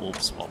soul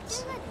orb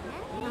swaps.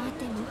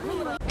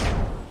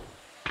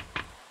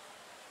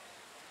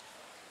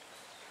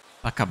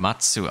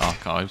 Bakamatsu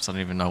archives, I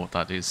don't even know what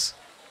that is.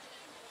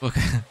 Look,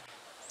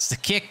 it's the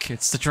kick,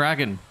 it's the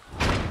dragon.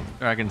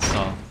 Dragon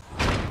style.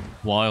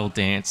 Wild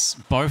dance.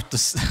 Both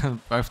the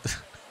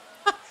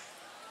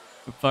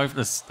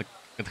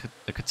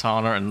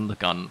katana and the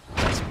gun.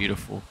 That's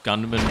beautiful.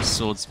 Gunman,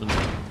 swordsman,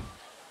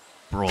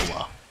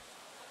 brawler.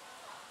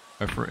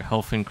 Go for a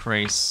health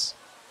increase.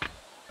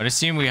 I'd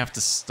assume we have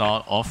to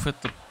start off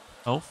with the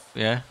health,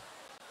 yeah.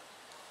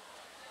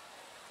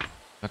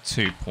 Got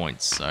 2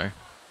 points, so.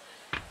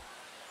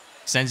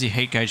 Extends your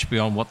heat gauge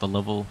beyond what the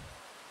level...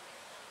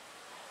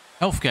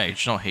 Health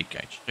gauge, not heat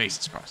gauge.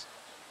 Jesus Christ.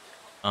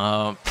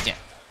 Yeah.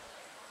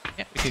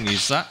 Yeah, we can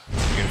use that.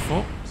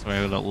 Beautiful. So we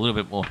have a little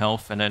bit more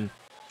health, and then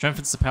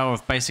strengthens the power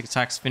of basic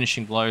attacks,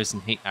 finishing blows,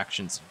 and heat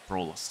actions in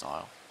brawler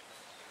style.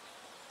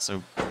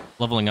 So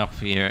leveling up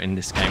here in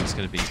this game is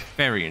going to be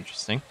very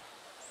interesting.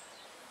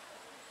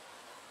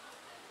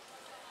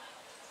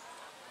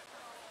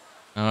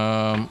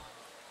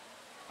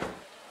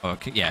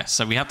 Okay, yeah,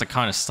 so we have to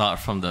kind of start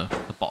from the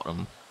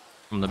bottom,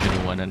 from the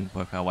middle, and then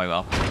work our way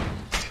up.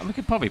 And we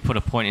could probably put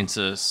a point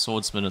into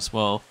Swordsman as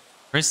well.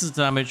 Increases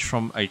damage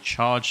from a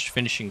charged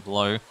finishing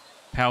blow,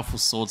 powerful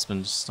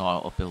swordsman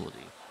style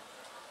ability.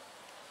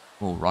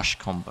 Oh, rush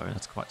combo,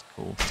 that's quite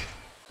cool.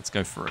 Let's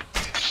go for it.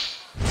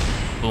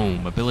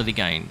 Boom, ability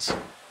gains.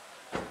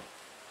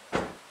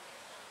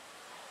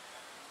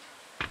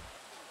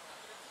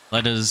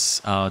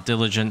 Letters,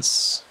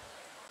 diligence,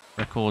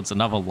 records,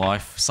 another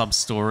life,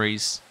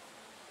 sub-stories.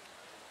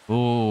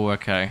 Oh,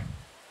 okay.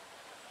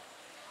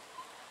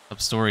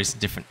 Sub-stories in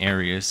different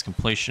areas.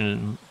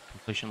 Completion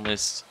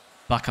list.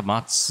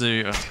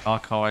 Bakamatsu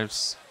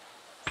archives.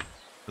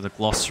 For the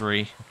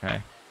glossary.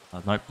 Okay.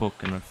 A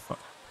notebook and a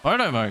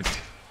photo mode.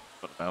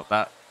 What about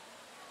that?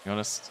 To be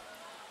honest.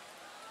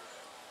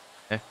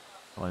 Yeah.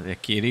 Hello there,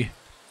 kitty.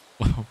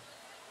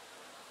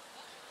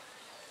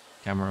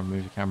 Camera,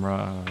 move the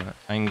camera,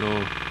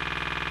 angle.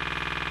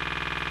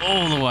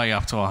 All the way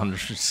up to 100.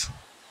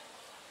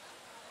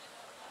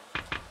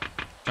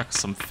 Chuck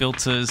some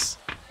filters.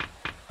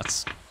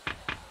 That's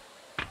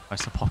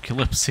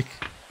post-apocalyptic.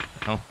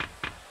 Oh.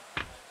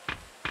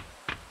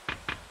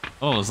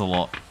 Oh, there's a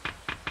lot.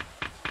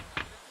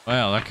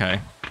 Wow,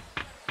 okay.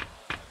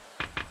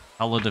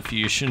 Color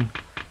diffusion.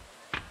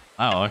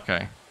 Oh,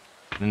 okay.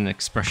 And then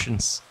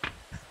expressions.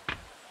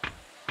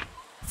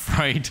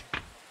 Afraid.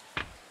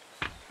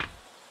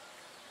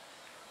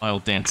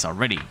 Wild dancer,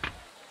 ready.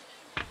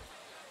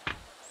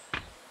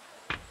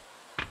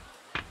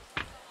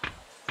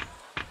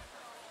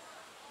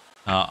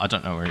 I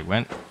don't know where he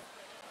went.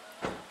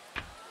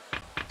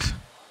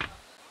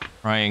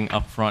 Crying,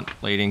 up front,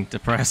 bleeding,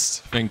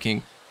 depressed,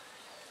 thinking.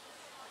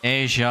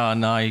 Eja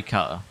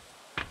Naika.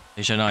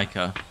 Eja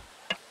Naika.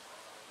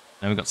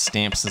 Then we got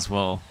stamps as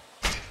well.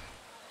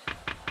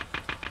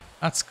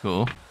 That's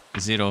cool.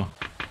 Zero.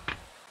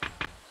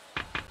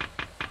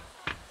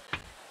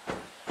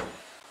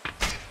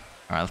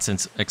 Alright,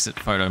 let's exit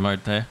photo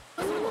mode there.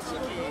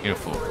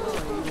 Beautiful.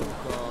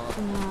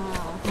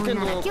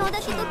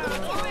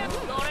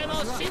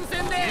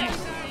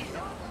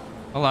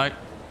 Hello.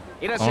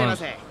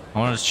 I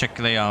wanted to check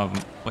the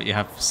what you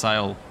have for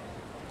sale.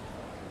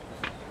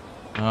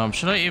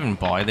 Should I even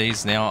buy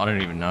these now? I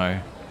don't even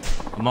know.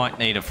 I might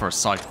need it for a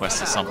side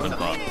quest or something,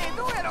 but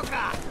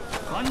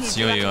it's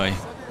yo-yo.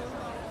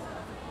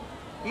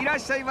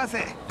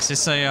 Is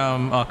this a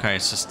okay,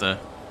 it's just a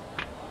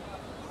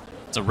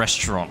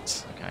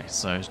restaurant. Okay,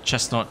 so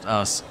chestnut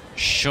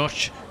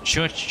shochu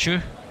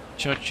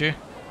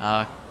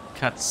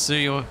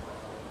katsuyo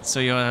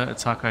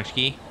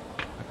takaki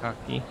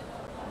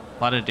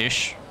butter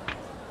dish,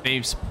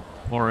 beef's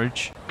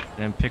porridge, and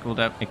then pickled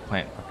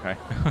eggplant. Okay.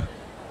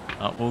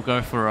 We'll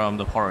go for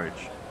the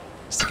porridge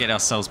just to get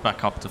ourselves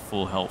back up to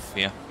full health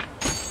here.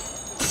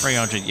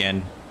 300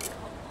 yen.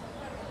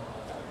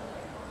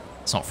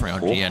 It's not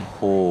 300 yen.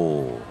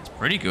 It's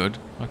pretty good.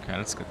 Okay,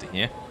 that's good to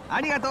hear.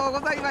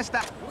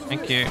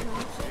 Thank you.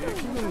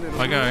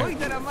 I go.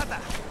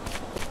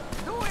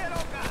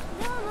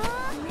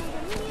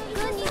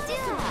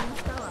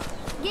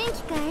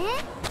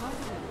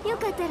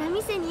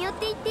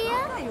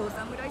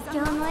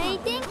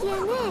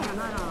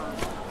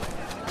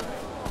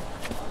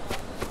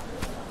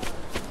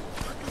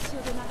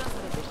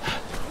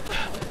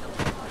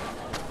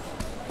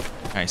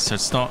 Okay, so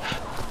it's not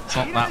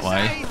that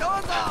way.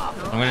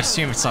 I'm gonna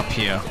assume it's up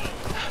here.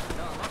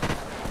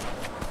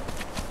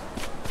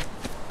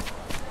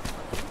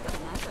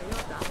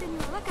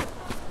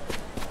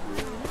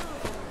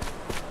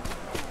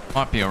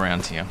 Might be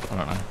around here. I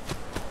don't know.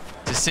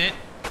 this it?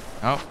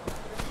 Oh.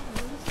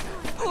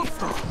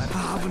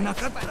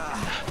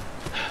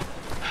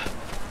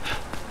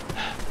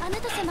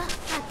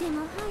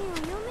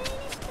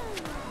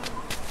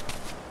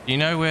 Do you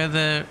know where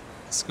the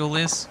school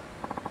is?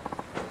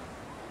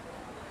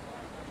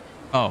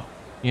 Oh,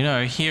 you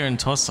know, here in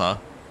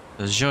Tosa,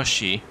 the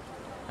Joshi,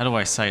 how do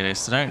I say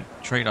this? They don't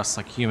treat us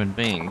like human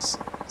beings.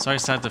 So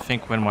sad to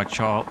think when my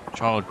child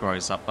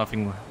grows up,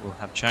 nothing will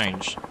have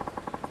changed.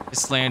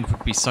 This land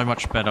would be so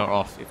much better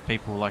off if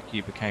people like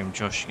you became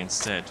Joshi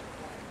instead.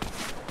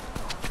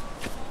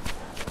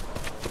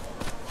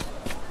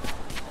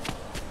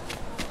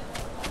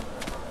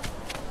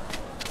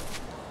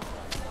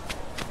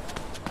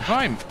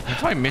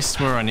 Have I missed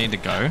where I need to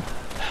go?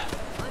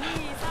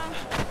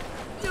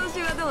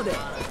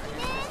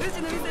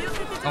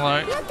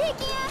 Hello.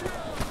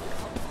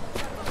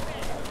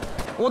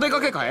 お出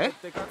かけかい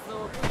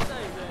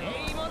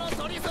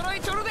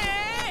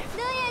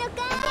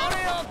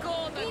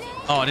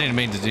Oh, I didn't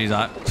mean to do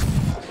that.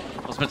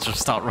 I was meant to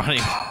start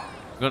running.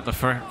 Got the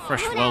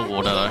fresh well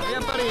water though.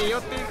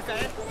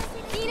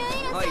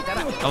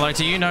 Hello,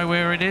 do you know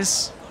where it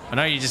is? I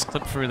know you just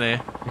clipped through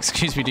there.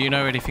 Excuse me, do you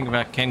know anything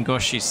about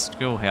Kengoshi's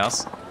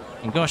schoolhouse?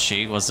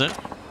 Kengoshi, was it?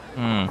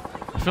 I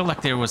feel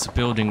like there was a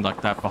building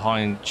like that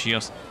behind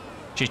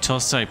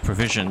Chitose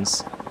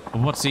Provisions.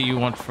 But what do you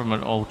want from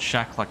an old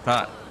shack like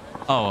that?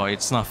 Oh,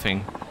 it's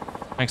nothing.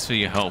 Thanks for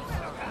your help.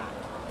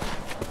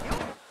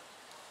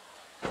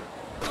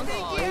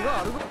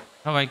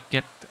 How do I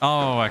get...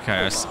 Oh,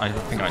 okay. I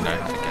think I know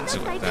how to get to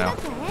it now.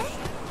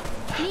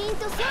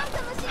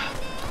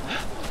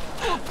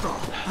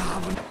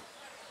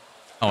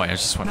 Oh wait, I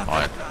just went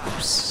by it.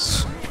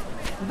 Oops.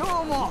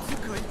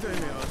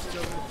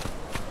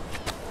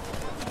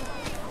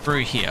 Through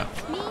here.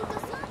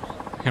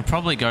 I can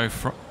probably go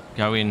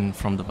in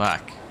from the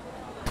back.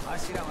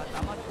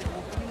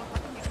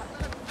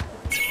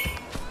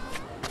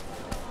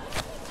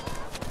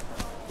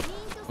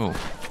 Ooh.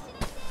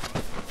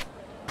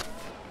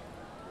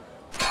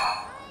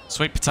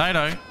 Sweet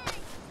potato.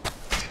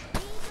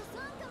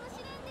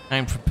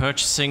 Aim for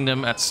purchasing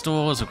them at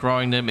stores or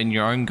growing them in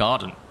your own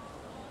garden.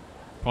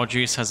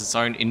 Produce has its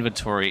own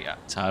inventory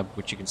tab,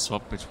 which you can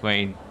swap with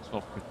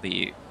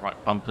the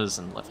right bumpers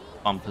and left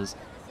bumpers.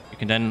 You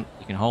can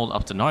hold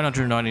up to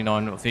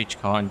 999 of each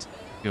kind.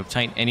 If you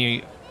obtain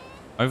any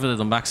over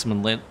the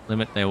maximum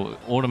limit, they will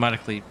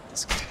automatically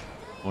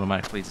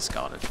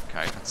discarded.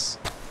 Okay, that's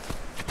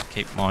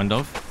keep mind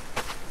of.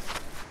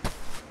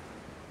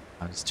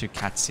 There's two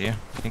cats here.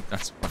 I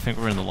think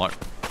we're in the right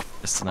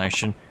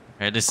destination.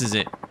 Okay, this is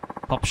it.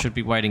 Pop should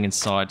be waiting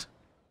inside.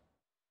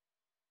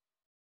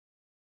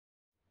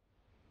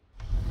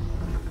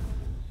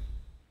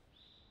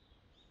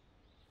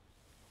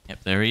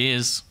 Yep, there he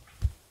is.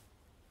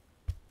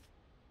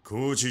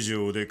 高知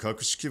城で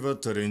格式ばっ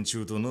た連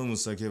中と飲む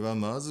酒は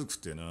まずく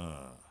て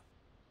な。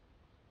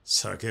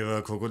酒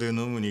はここで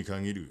飲むに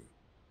限る。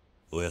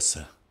おやっ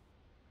さん。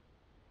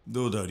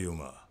どうだ、龍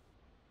馬。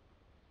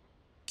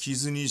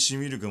傷にし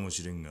みるかも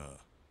しれんが、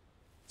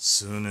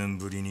数年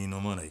ぶりに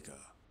飲まないか。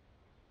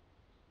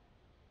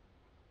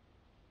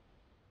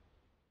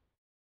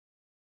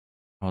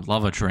I'd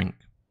love a drink.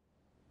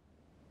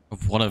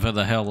 Of whatever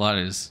the hell that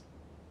is.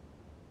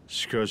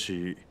 しか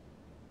し、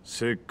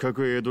せっか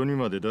く江戸に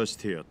まで出し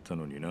てやった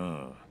のに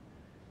な。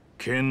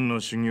剣の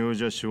修行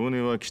じゃ少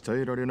年は鍛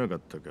えられなかっ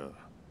たか。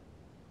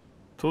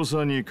土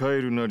佐に帰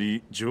るな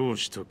り上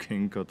司と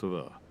喧嘩と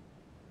は。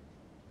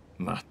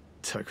まっ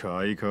たく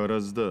相変わら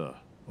ず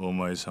だ、お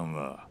前さん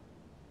は。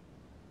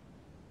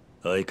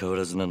相変わ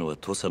らずなのは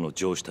土佐の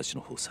上司たち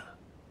の方さ。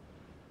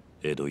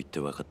江戸行って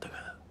分かった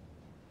が、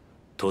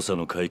土佐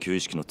の階級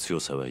意識の強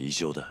さは異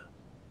常だ。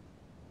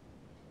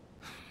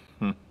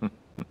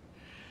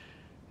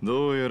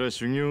どうやら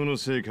修行の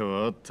成果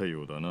はあった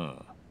ようだな。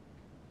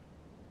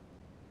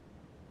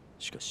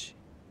しかし、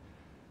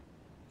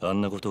あ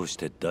んなことをし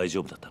て大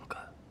丈夫だったの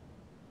か。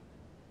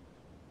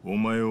お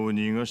前を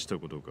逃がした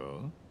ことか。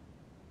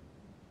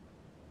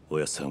お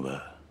やっさん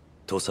は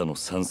土佐の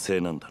賛成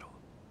なんだろう。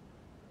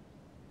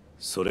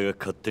それが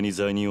勝手に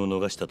罪人を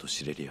逃したと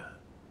知れりゃ、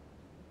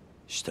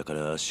下か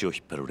ら足を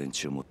引っ張る連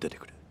中も出て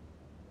くる。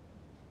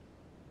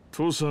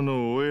土佐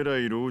のお偉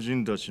い老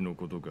人たちの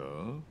ことか。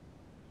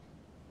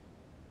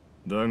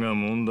だが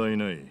問題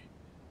ない。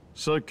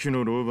さっき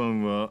の老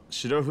番は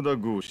白札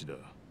合子だ。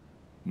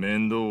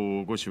面倒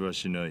を起こしは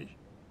しない。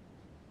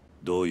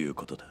どういう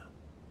ことだ。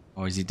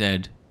 Or is he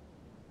dead?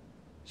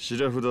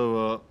 白札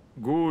は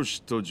合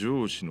子と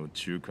上司の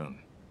中間。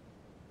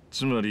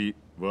つまり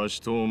わし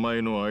とお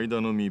前の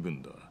間の身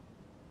分だ。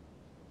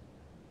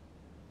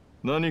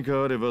何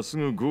かあればす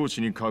ぐ合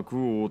子に格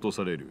を落と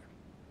される。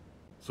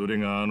それ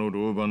があの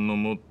老番の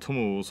最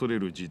も恐れ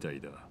る事態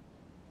だ。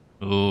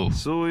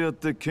そうやっ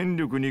て権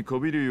力にこ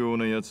びるよう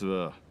なやつ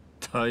は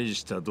大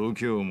した度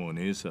胸も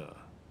ねえさ。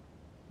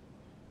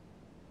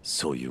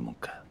そういうもん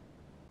か。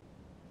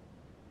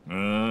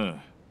あ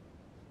あ、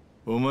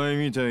お前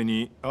みたい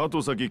に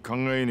後先考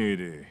えねえ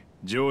で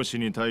上司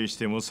に対し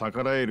ても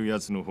逆らえるや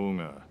つの方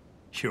が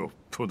よっ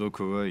ぽど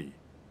怖い。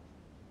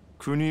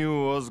国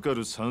を預か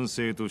る参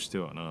政として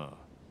はな。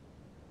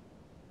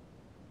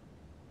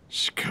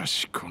しか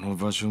しこの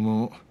場所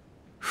も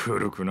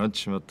古くなっ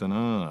ちまった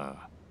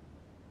な。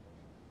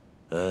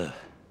ああ、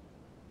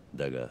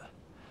だが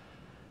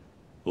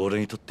俺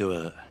にとって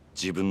は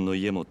自分の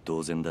家も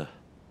同然だ。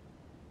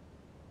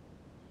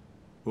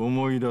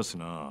思い出す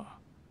な。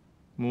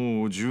もう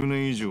10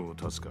年以上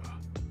経つか。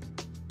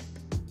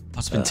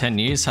It's been 10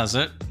 years, has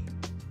it?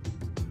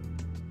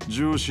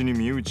 上司に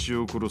身内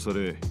を殺さ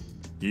れ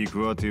行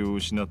く当てを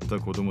失った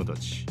子供た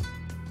ち。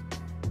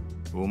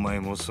お前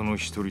もその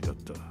一人だっ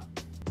た。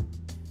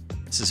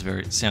This is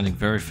sounding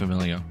very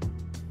familiar.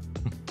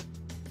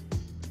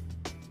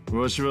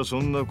 わしはそ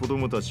んな子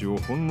供たちを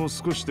ほんの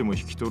少しでも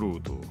引き取ろ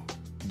うと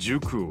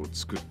塾を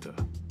作った。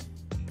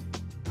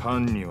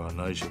藩には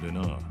内緒で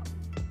な。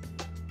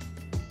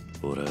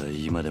俺は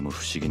今でも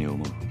不思議に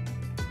思う。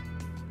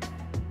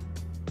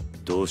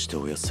どうして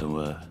おやっさん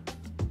は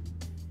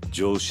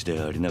上司で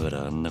ありなが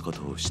らあんなこ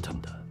とをした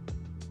んだ。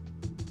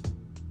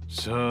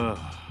さ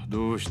あ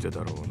どうして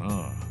だろう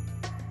な。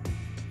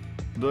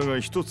だが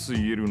一つ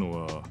言えるの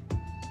は、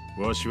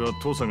わしは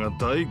土佐が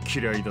大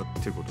嫌いだっ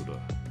てことだ。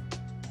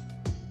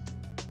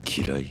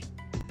嫌い？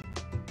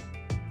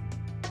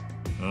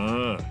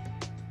ああ、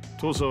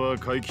土佐は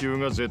階級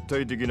が絶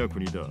対的な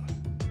国だ。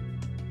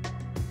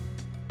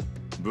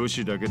武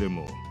士だけで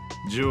も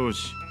上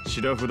司、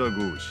白札合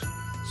司、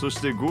そし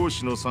て合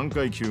司の3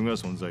階級が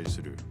存在す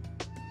る。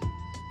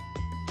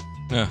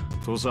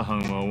土佐藩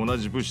は同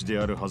じ武士で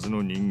あるはず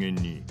の人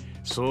間に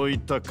そういっ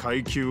た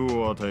階級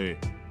を与え、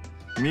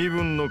身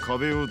分の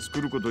壁を作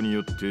ることに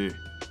よって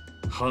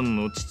藩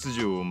の秩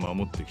序を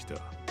守ってきた。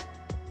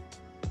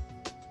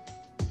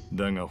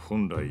だが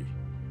本来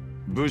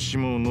武士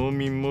も農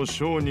民も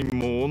商人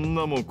も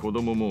女も子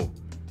供も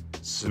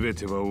全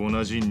ては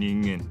同じ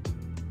人間。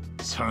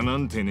差な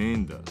んてねえ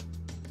んだ。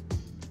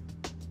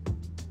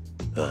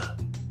ああ。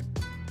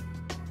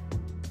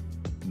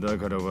だ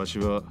からわし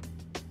は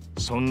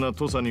そんな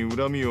土佐に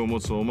恨みを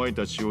持つお前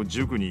たちを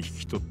塾に引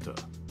き取った。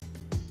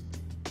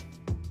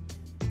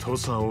土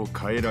佐を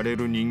変えられ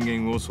る人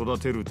間を育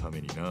てるため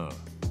にな。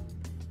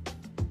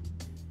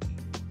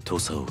土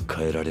佐を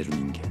変えられる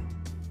人間。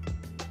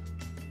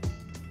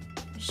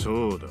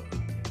そうだ。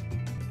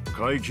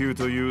階級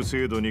という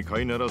制度に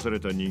飼いならされ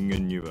た人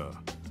間には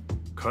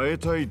変え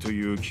たいと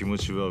いう気持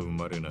ちは生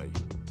まれない。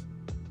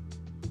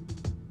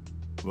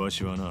わ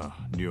しはな、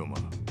龍馬。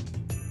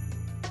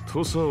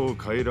土佐を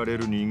変えられ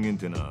る人間っ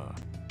てな、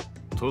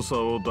土佐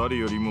を誰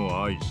より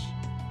も愛し、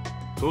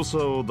土佐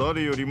を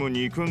誰よりも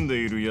憎んで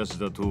いるやつ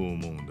だと思う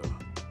んだ。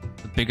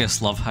The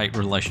biggest love-hate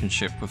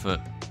relationship with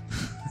it.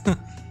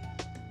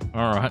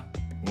 Alright.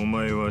 お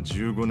前は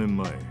15年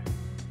前、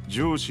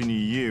上司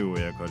に家を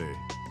焼かれ、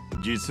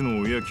実の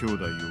親兄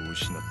弟を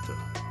失っ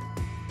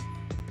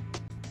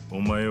た。お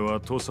前は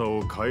土佐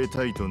を変え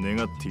たいと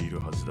願っている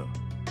はずだ。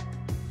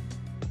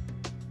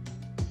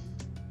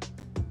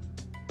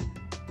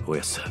お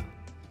やっさ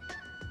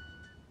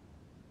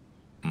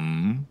ん。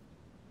ん？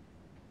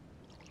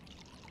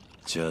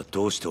じゃあ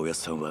どうしておやっ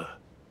さんは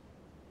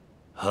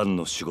藩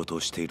の仕事を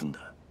しているん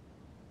だ？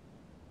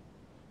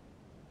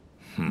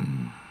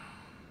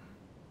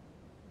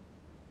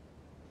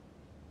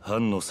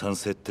藩の賛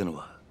成っての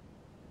は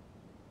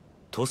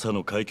土佐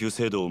の階級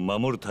制度を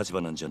守る立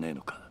場なんじゃねえ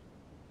のか？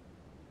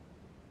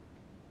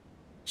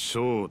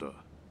そうだ。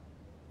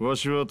わ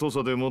しは土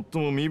佐で最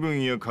も身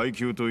分や階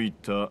級といっ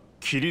た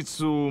規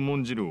律を重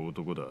んじる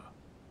男だ。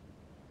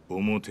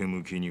表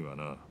向きには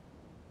な。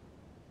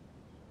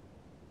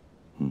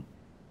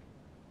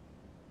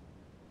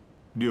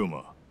龍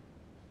馬、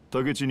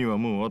竹地には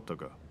もう会った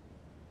か？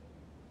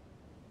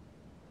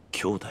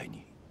兄弟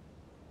に？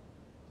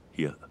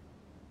いや、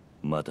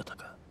まだだ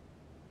か。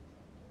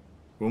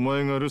お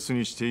前が留守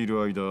にしてい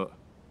る間、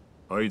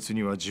あいつ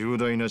には重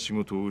大な仕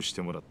事をし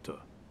てもらった。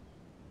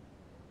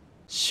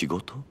仕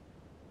事？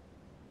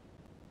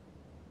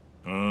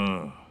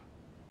ああ、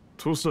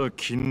土佐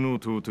勤王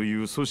党と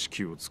いう組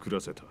織を作ら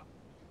せた。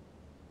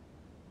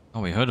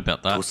Oh, we heard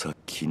about that. 土佐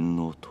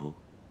勤王党？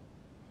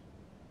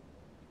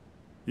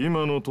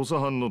今の土佐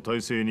藩の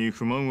体制に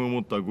不満を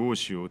持った豪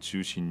士を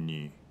中心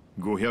に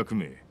500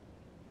名。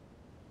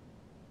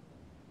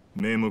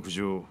名目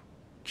上、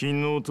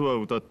勤王とは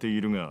謳ってい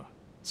るが、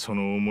そ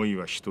の思い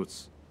は一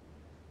つ。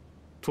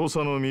土佐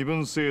の身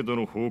分制度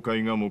の崩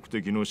壊が目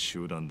的の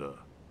集団だ。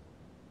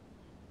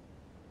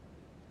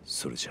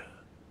それじゃあ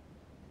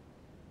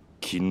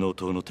勤王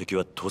党の敵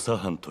は土佐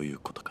藩という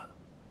ことか？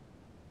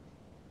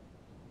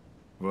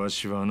わ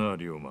しはな、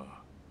龍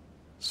馬、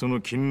そ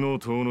の勤王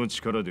党の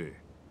力で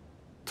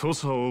土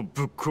佐を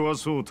ぶっ壊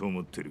そうと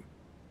思ってる。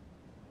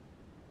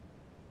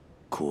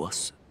壊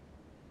す？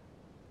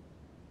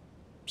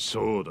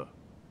そうだ。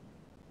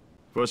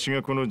わし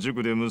がこの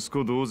塾で息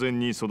子同然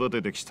に育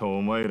ててきた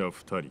お前ら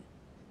二人、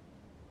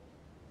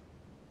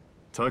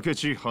武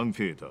智半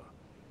平太、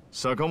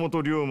坂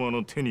本龍馬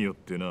の手によっ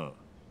てな。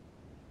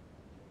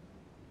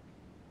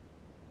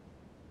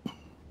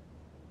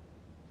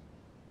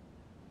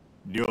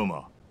龍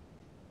馬、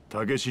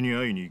武智に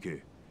会いに行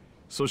け。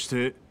そし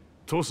て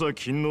土佐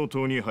勤王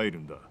党に入る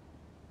んだ。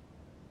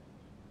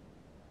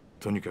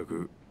とにか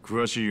く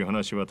詳しい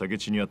話は竹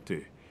地にあっ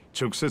て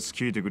直接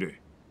聞いてく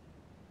れ。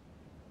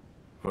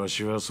わ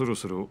しはそろ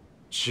そろ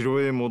城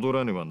へ戻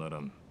らねばなら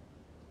ん。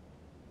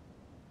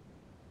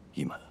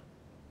今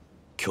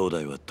兄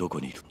弟はどこ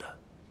にいるんだ？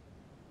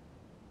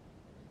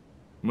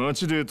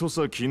町で土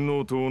佐勤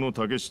王党の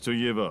竹地と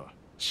いえば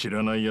知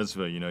らない奴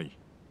はいない。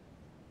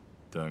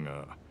だ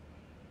が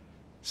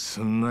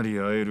すんなり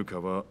会える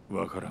かは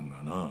わからん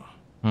がな。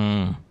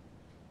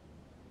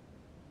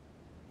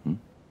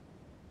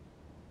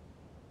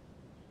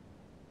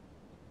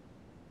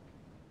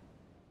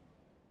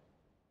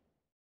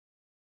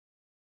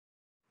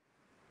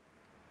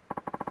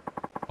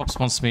Pops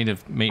wants me to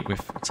meet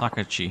with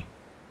Takechi.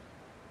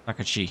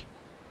 Takechi.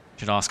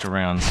 Should ask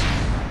around.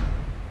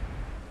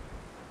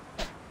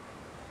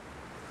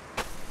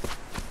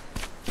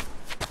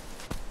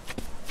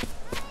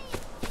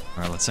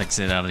 Alright, let's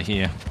exit out of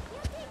here.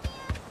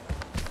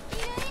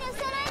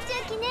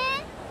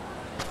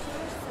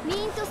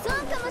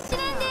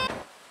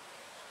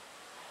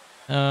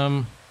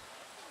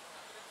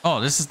 Oh,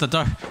 this is the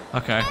door.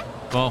 Okay,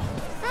 well,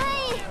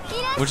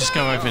 we'll just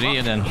go over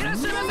here then.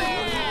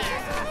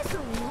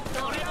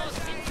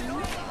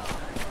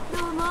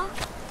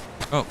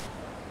 Oh,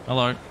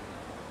 hello.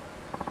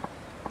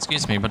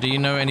 Excuse me, but do you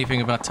know anything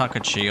about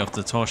Takechi of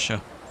the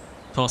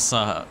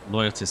Tosa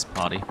Loyalist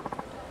Party?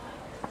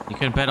 You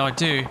can bet I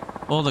do.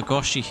 All the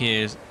Goshi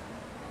here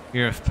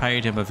have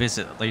paid him a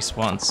visit at least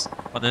once,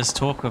 but there's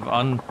talk of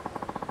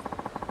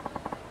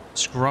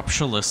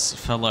unscrupulous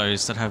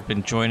fellows that have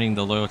been joining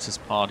the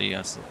Loyalist Party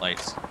as of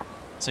late.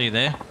 See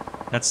there?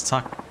 That's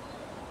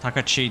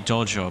Takechi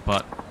Dojo,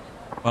 but,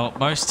 well,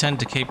 most tend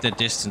to keep their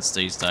distance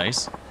these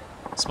days.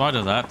 In spite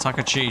of that,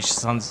 Takechi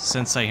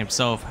Sensei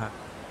himself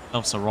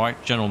a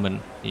right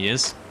gentleman he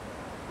is.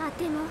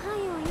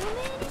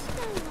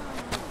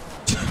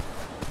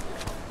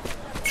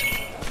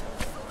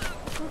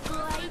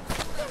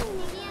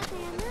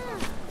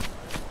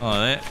 Oh,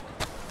 there.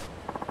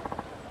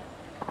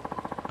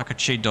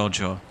 Takechi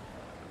Dojo.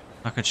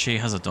 Takechi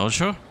has a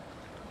dojo?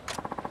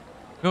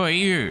 Who are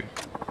you?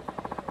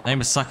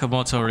 Name is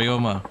Sakamoto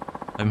Ryoma.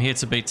 I'm here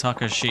to beat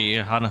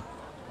Takechi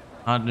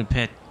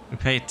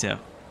Hanpeita.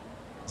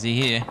 Is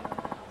he here?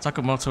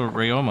 Sakamoto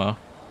Ryoma?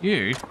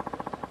 You?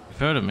 You've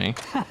heard of me.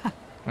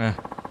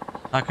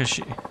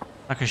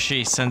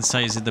 Takechi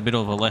Sensei is in the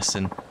middle of a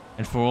lesson,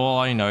 and for all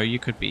I know, you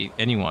could be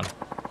anyone.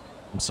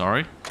 I'm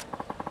sorry?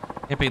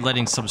 Can't be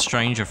letting some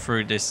stranger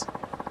through to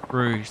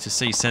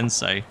see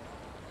Sensei.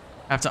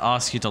 I have to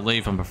ask you to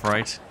leave, I'm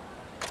afraid.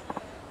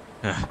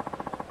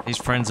 These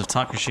friends of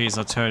Takeshi's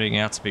are turning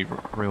out to be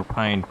real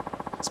pain.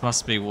 This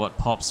must be what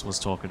Pops was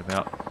talking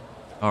about.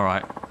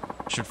 Alright,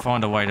 should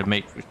find a way to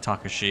meet with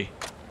Takechi.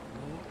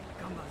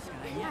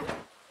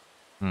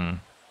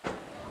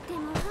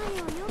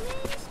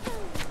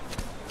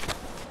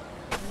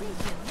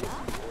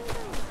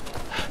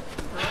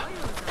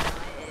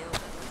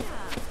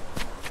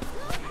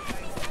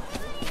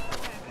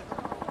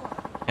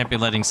 Can't be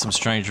letting some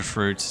stranger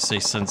through to see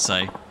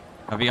Sensei.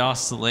 Have you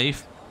asked to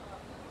leave?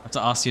 I have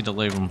to ask you to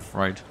leave, I'm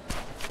afraid.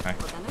 Okay.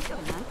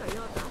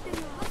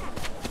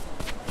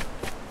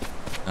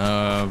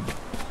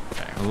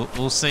 Okay,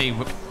 we'll see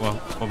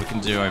what we can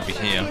do over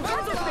here.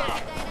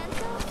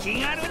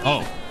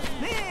 Oh,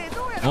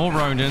 more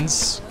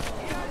Ronins.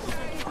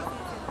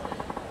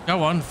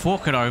 Go on,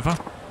 fork it over.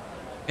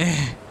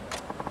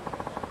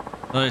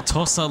 The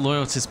Tosa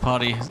Loyalist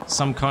Party,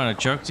 some kind of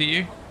joke to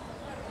you?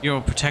 You're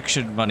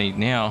protection money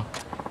now.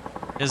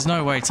 There's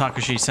no way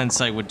Takechi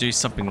Sensei would do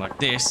something like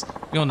this.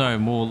 You're no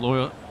more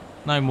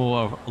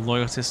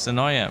loyalist than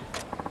I am.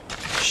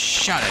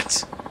 Shut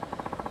it.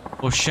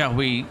 Or shall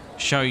we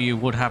show you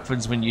what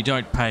happens when you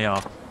don't pay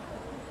up?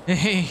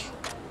 Give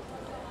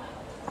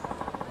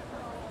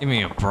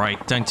me a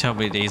break. Don't tell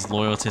me these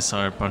loyalists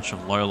are a bunch of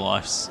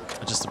lowlifes.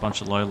 Or just a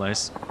bunch of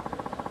lowlays.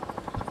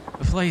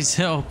 Please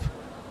help.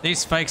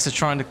 These fakes are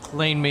trying to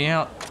clean me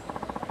out.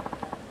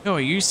 Who are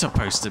you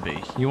supposed to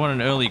be? You want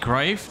an early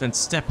grave? Then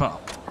step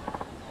up.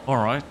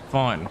 Alright,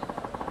 fine.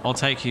 I'll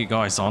take you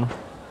guys on.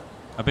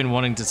 I've been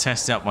wanting to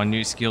test out my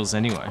new skills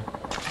anyway.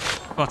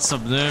 Got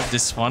some nerve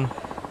this one.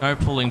 No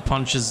pulling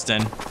punches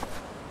then.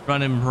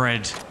 Run him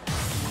red.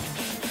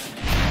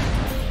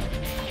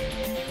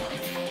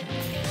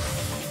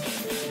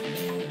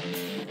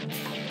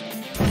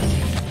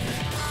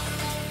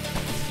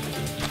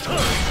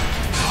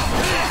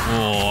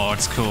 Oh,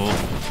 it's cool.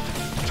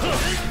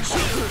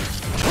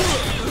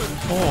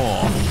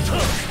 Oh.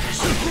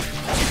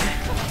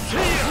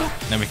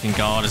 Then we can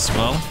guard as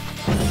well.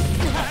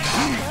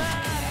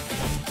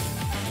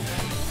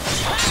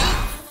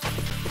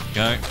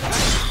 Go.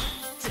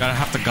 Gotta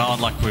have to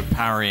guard like we're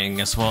parrying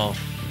as well.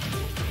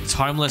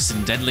 Timeless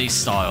and deadly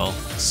style.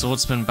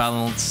 Swordsman's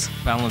balance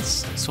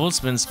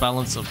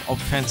of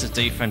offense and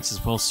defense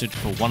is well suited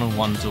for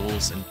one-on-one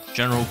duels and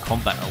general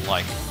combat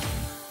alike.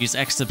 Use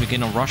X to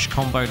begin a rush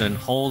combo, then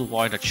hold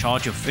Y to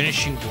charge your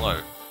finishing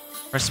blow.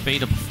 Press B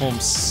to perform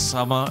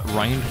Summer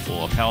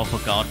Rainfall, a powerful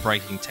guard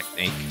breaking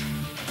technique.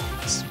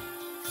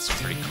 That's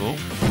pretty cool.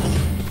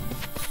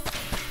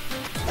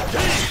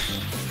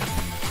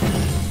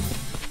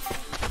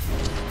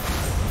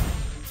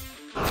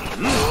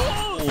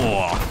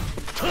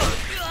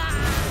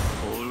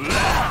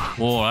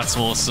 Whoa, that's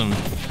awesome.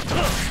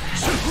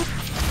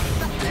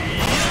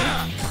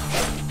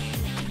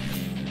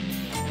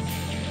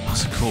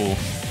 That's cool.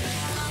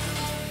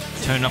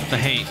 Turn up the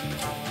heat.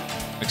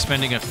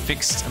 Expending a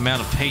fixed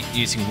amount of heat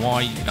using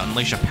Y, you can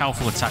unleash a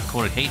powerful attack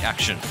called a heat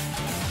action.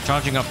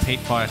 Charging up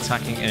heat by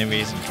attacking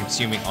enemies and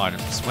consuming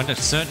items. When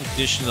certain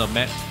conditions are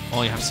met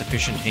while you have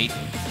sufficient heat,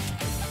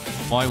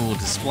 Y will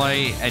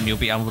display and you'll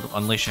be able to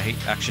unleash a heat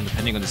action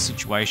depending on the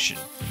situation.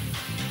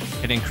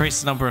 It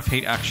increases the number of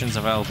heat actions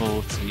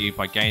available to you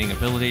by gaining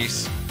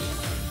abilities.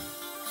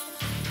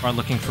 Try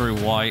looking through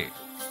Y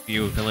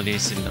view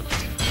abilities in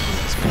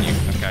this menu.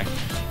 Okay.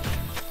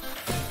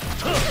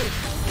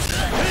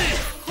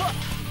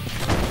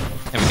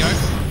 There we go.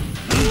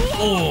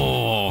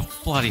 Oh,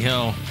 bloody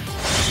hell.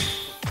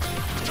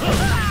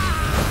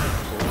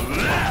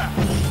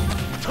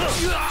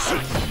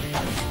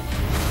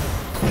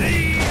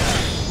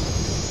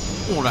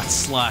 Oh, that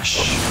slash.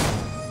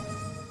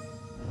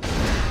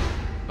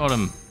 Got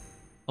him.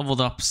 Leveled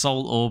up,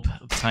 soul orb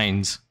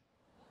obtained.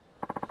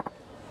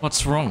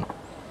 What's wrong?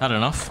 Had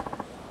enough?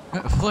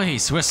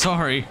 Please, we're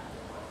sorry.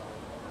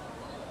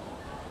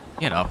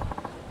 Get up.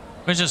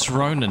 We're just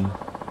Ronin.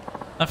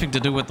 Nothing to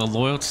do with the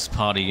Loyalist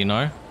Party, you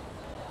know?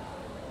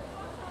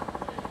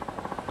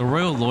 The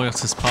Royal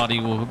Loyalist Party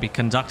will be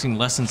conducting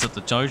lessons at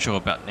the Dojo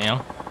about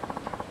now.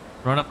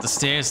 Run up the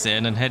stairs there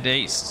and then head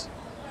east.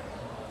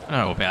 I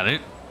know about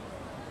it.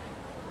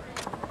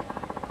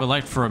 We're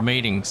late for a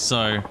meeting,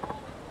 so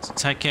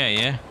take care,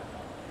 yeah?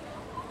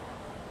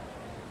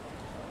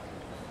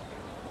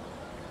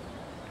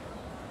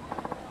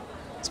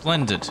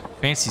 Splendid.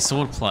 Fancy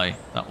swordplay,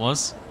 that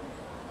was.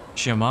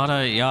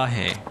 Shimada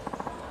Yahe.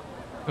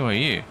 Who are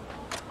you?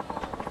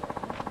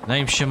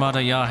 Name Shimada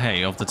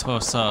Yahe of the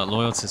Tosa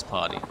Loyalist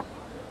Party.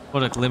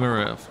 What a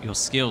glimmer of your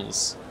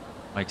skills.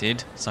 I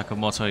did,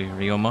 Sakamoto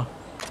Ryoma.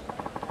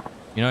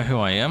 You know who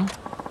I am?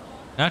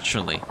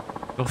 Naturally.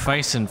 Your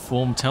face and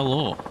form tell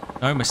all.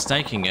 No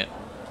mistaking it.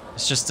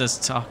 It's just as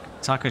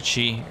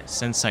Takechi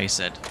Sensei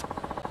said.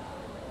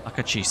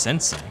 Takechi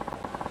Sensei?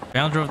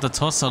 Founder of the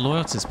Tosa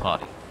Loyalist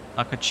Party.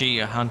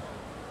 Takechi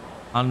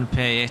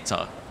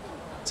Hanpeita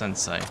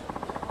Sensei.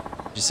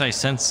 Did you say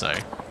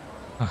Sensei?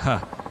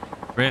 Haha.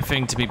 Rare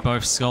thing to be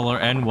both scholar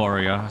and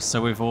warrior, so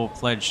we've all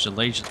pledged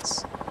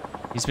allegiance.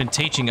 He's been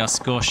teaching us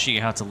Joshi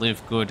how to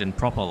live good and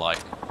proper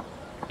like.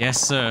 Yes,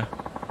 sir.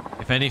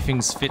 If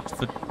anything's fit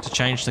to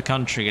change the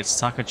country,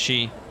 it's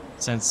Takechi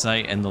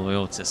Sensei and the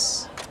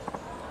Loyalists.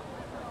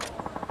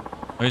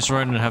 Those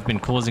Ronin have been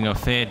causing a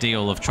fair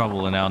deal of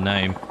trouble in our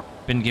name.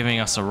 Been giving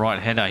us a right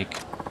headache.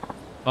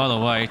 By the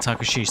way,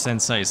 Takechi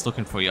Sensei is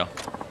looking for you.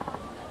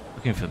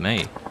 Looking for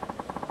me?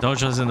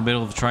 Dojo's in the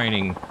middle of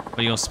training,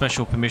 but if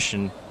special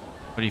permission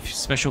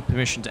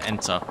to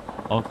enter.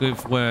 I'll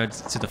give word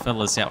to the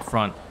fellas out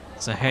front,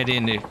 so head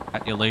in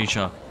at your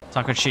leisure.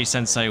 Takechi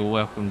Sensei will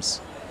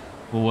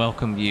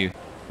welcome you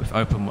with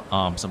open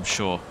arms, I'm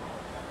sure.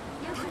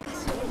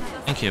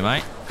 Thank you,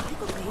 mate.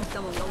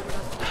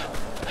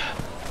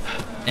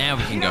 Now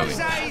we can go in.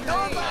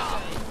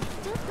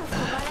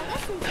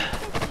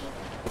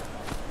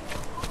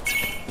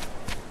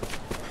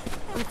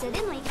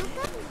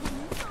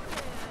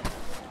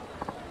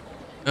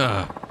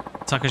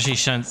 Takechi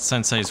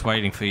Sensei is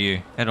waiting for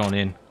you. Head on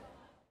in.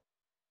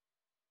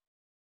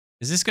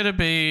 Is this gonna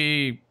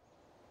be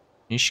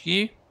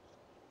Nishiki?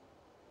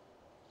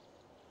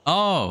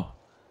 Oh.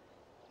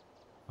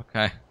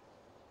 Okay.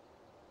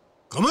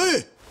 Come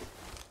here.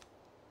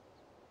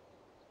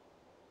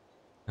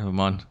 Never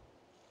mind.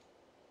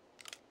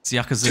 It's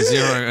Yakuza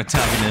 0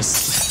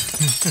 antagonist.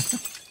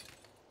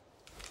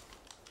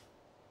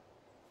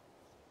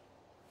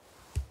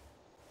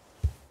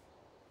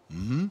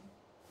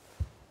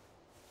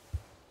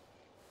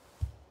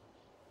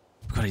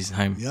 Forgot his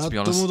name, to be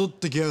honest.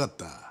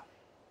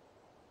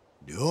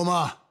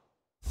 Ryoma.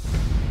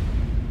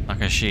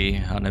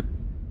 Takechi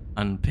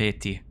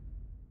Hanpeita.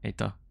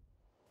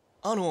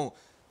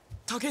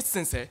 竹内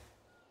先生、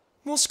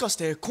もしかし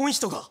てこん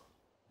人が？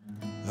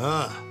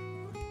ああ。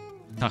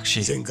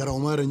Takechi。以前からお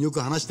前らによく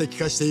話して聞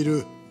かしてい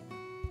る。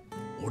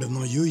俺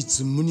の唯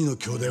一無二の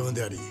兄弟分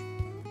であり、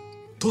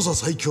土佐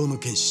最強の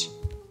剣士、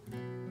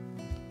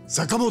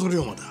坂本龍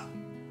馬だ。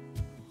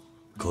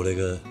これ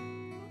が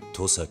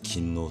土佐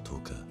勤王党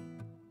か。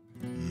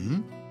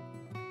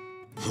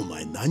お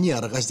前何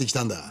やらかしてき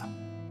たんだ。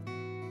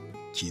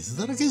傷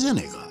だらけじゃ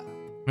ねえか。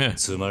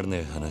つまらね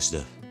え話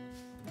だ。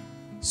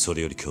そ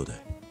れより兄弟、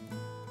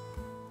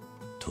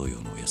東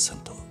洋のおやっさん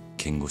と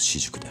剣護私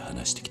塾で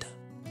話してきた。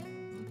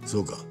そ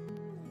うか。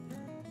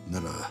な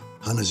ら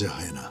話は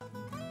早いな。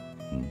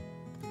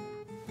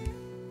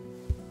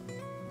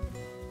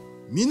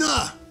みん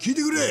な聞い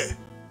てくれ。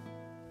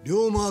龍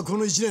馬はこ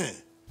の1年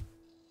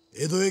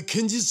江戸へ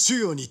剣術修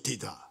行に行ってい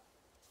た。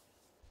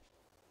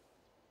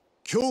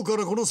今日か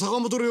らこの坂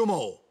本龍馬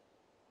を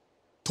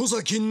土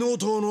佐勤王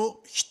党の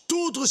筆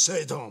頭とした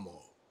いと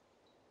思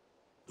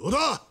う。どう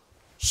だ？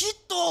ヒッ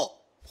ト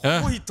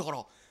はいったか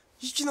ら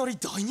いきなり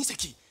第二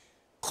席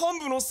幹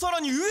部のさら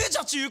に上じ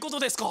ゃちゅうこ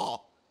とです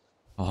か。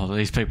 Oh,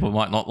 these people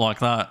might not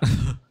like that.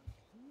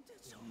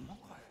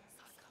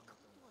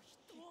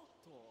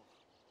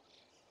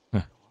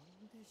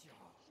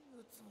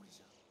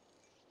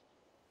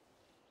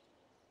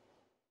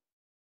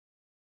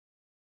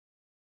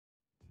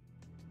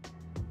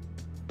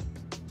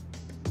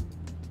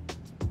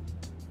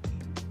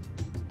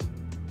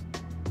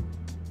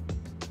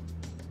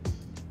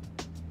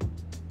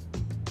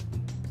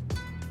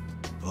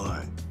おい、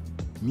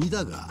見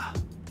たか？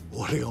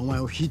俺がお前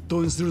を筆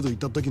頭にすると言っ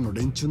た時の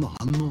連中の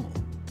反応。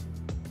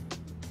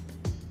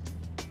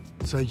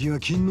最近は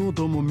勤王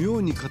党も妙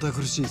に堅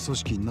苦しい組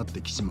織になっ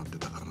てきちまって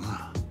たから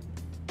な。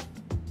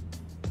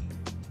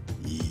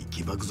いい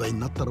起爆剤に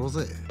なったろう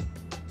ぜ。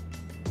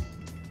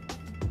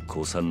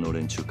降参の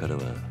連中から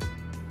は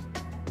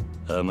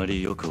あま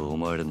りよく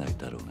思われない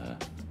だろうな。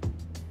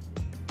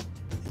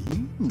いい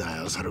んだ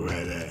よ、それぐら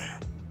いで。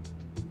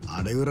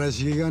あれぐらい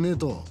刺激がねえ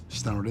と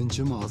下の連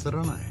中も焦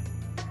らない。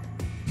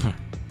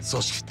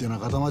組織っていうの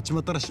は固まっちま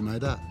ったらしまい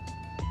だ。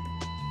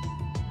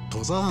土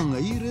佐藩が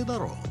いい例だ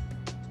ろ。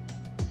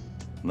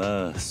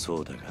まあそ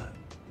うだが、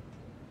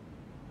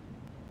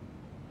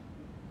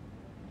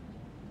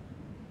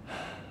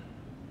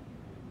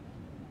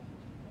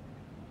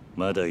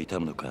まだ痛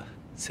むのか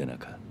背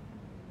中。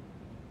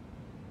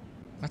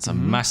 That's a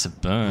massive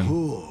burn.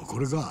 おお、こ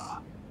れ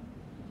か。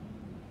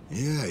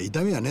いや、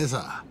痛みはねえ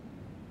さ。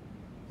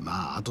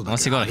まあ、あとだけ。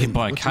 Unless he got hit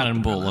by a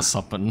cannonball or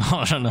something.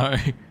 I don't know.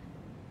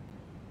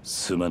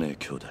 すまねえ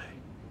兄弟。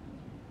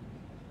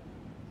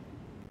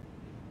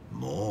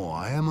も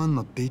う謝ん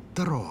なって言っ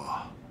たろ。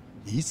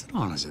いつの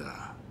話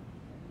だ。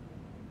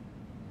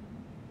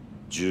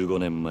15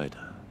年前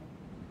だ。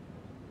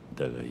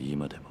だが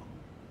今でも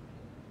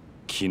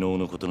昨日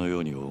のことのよ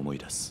うに思い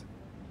出す。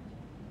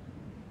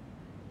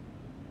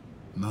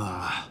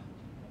まあ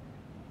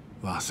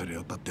忘れ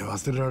よったって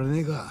忘れられね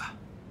えか。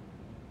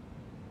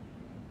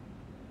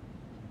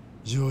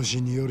上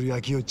司による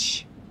焼き落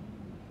ち、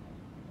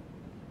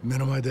目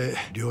の前で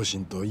両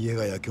親と家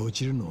が焼け落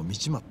ちるのを見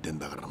ちまってん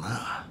だから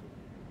な。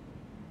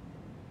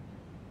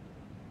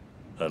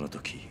あの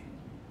時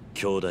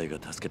兄弟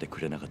が助けて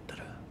くれなかった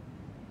ら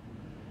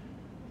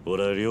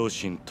俺は両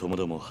親とも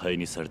ども灰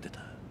にされて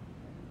た。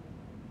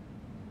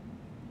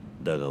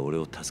だが俺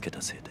を助け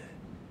たせいで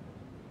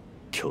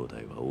兄弟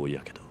は大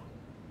やけど。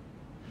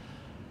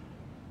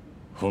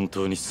本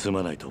当にす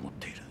まないと思っ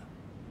ている。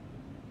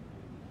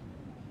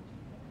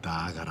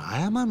だから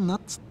謝んな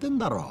っつってん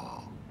だ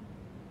ろ。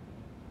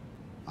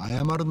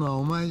謝るのは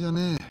お前じゃ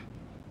ねえ。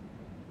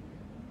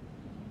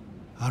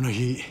あの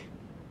日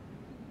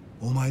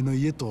お前の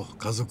家と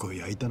家族を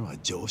焼いたのは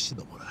上司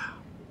どもだ。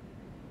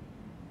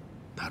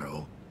だ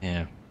ろう。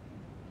Yeah.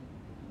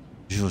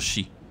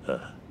 Joshi. あ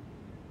あ。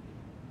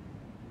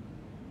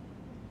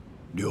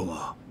龍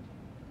馬、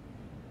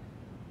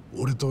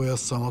俺とおやっ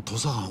さんは土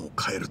佐藩を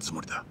変えるつ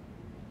もりだ。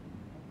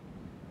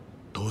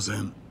当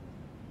然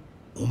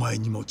お前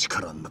にも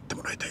力になって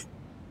もらいたい。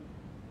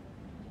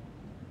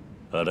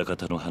あらか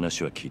たの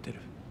話は聞いてる。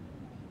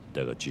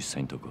だが実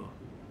際のとこ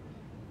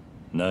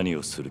何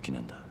をする気な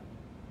んだ。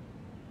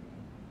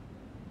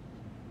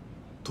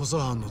土佐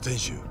藩の天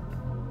守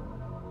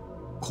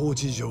高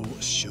知城を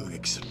襲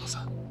撃するの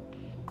さ。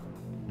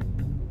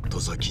土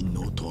佐勤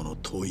王党の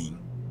党員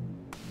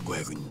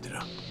500人で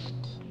な。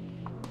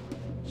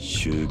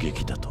襲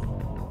撃だと。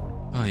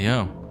Oh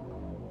yeah.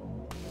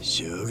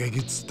 襲撃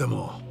っつって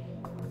も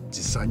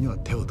実際には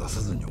手を出さ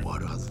ずに終わ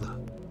るはずだ。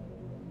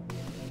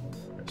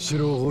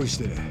城を包囲し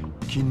て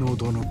勤王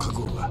党の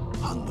覚悟が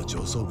藩の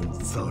上層部に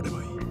伝われ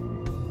ばいい。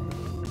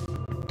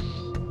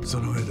そ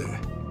の上で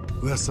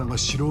おやっさんが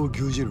城を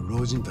牛耳る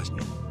老人たちに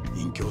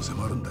隠居を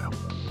迫るんだよ。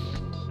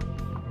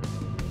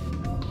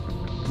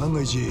万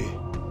が一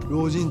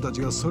老人た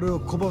ちがそれを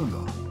拒め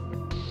ば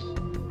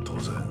当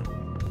然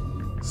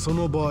そ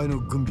の場合の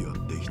軍備は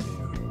できている。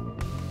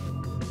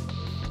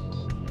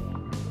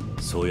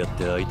そうやっ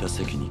て空いた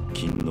席に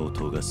勤王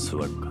党が座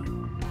るか。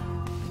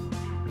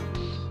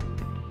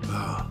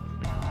ああ、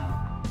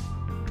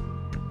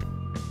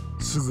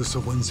すぐ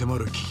そこに迫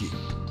る危機、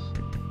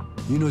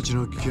命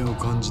の危険を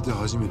感じて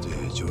初めて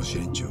上司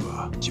連中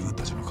は自分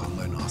たちの考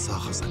えの浅は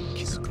かさに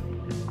気づく。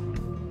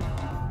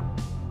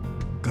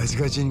ガチ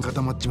ガチに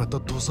固まっちまった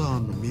土佐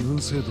藩の身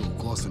分制度を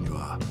壊すに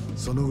は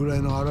そのぐら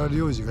いの荒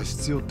領事が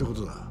必要ってこ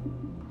とだ。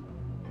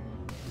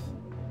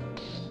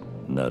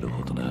なる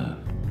ほどな。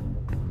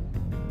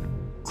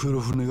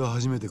黒船が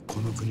初めてこ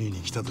の国に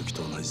来た時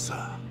と同じ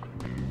さ。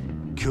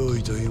脅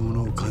威という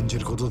ものを感じ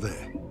ること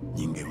で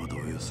人間は動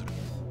揺する。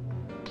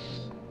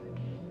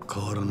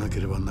変わらなけ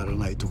ればなら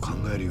ないと考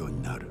えるよう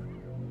になる。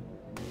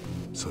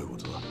そういうこ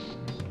とだ。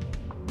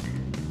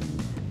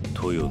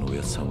東洋のお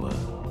やっさんは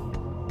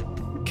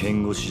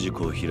剣護士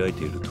塾を開い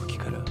ている時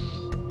から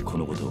こ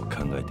のことを考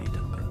えていた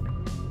のか。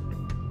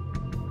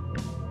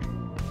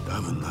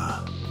多分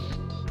な。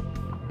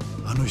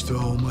あの人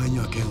はお前に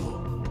は剣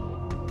を、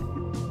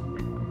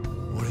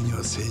前には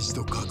政治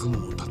と学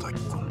問を叩き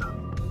込んだ。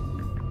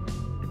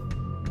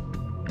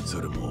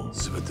それも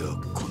全ては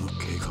この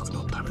計画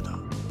のためだ。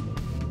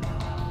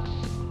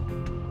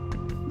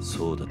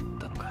そうだっ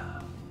たの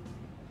か。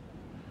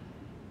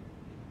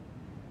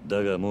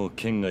だがもう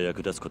剣が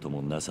役立つこと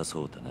もなさ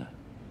そうだな。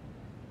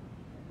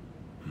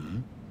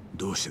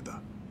どうしてだ？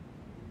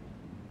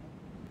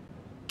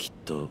きっ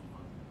と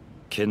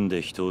剣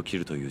で人を切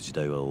るという時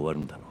代は終わる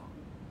んだろう。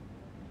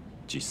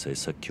実際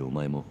さっきお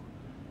前も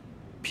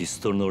ピス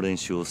トルの練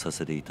習をさ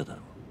せていただ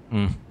ろ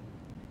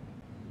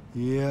う。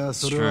いや、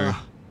それ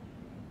は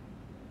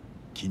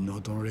金の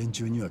音の連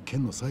中には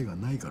剣の才が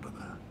ないからだ。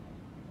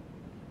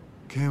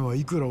剣は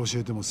いくら教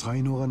えても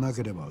才能がな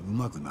ければ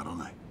上手くなら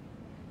ない。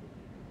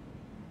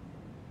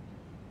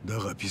だ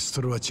がピス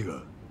トルは違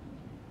う。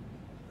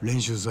練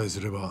習さえす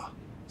れば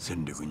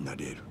戦力にな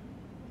り得る。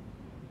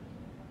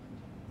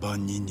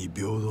万人に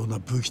平等な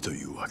武器と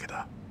いうわけ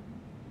だ。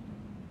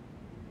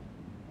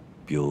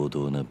平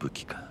等な武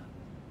器か。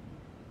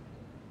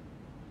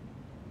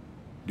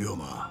龍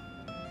馬、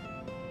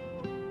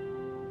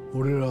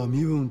俺らは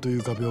身分とい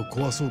う壁を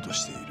壊そうと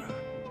している。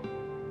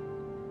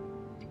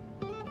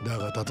だ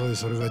がたとえ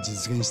それが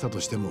実現したと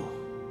しても、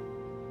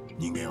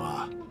人間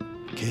は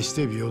決し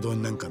て平等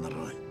になんかなら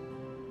ない。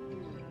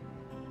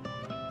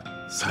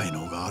才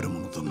能があるも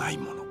のとない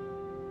もの、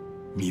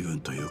身分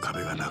という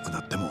壁がなく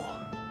なっても、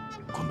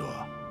今度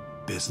は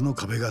別の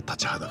壁が立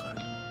ちはだかる。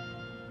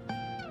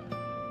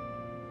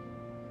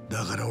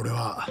だから俺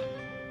は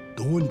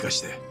どうにか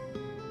して、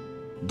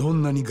ど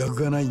んなに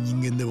学がない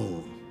人間で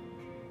も、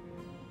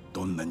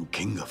どんなに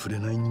剣が触れ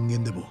ない人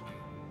間でも、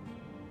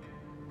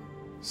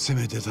せ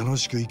めて楽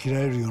しく生きら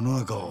れる世の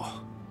中を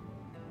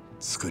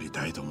作り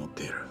たいと思っ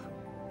ている。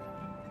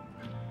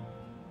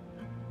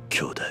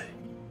兄弟、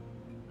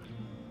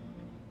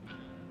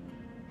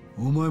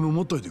お前も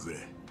持っといてくれ。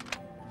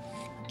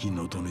金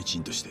の音の一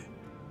員として。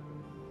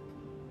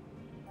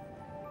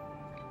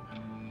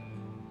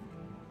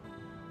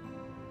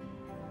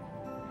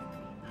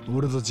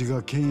俺たち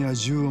が剣や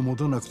銃を持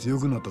たなくてよ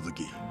くなった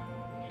時、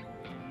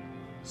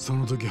そ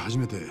の時初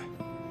めて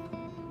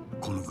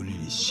この国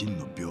に真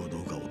の平等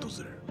が訪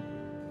れ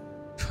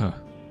る。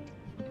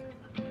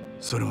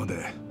それま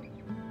で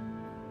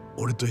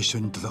俺と一緒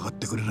に戦っ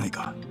てくれない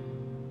か？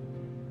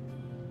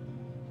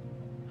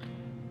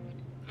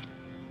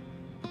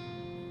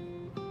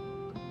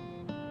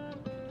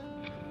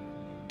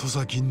土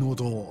佐金の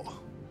音を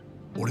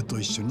俺と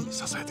一緒に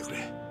支えてく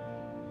れ。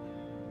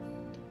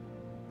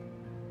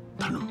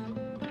頼む。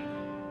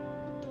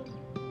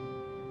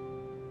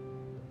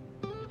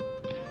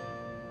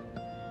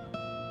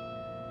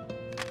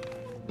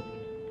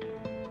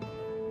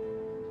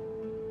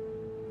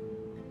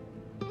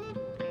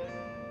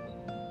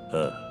あ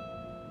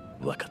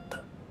あ、わかっ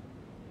た。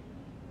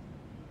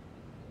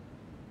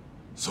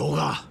そう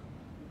か。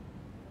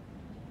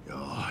よ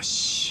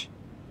し。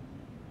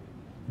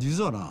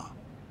実はな、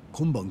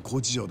今晩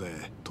高知城で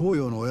東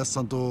洋のおやっ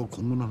さんと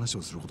今後の話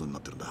をすることにな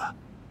ってるんだ。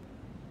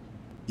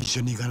一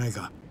緒に行かない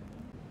か？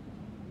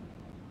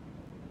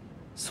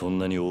そん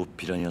なに大っ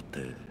ぴらにあって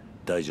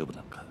大丈夫な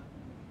のか？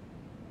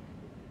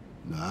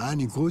な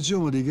に、高知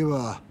城まで行け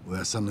ばお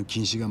やっさんの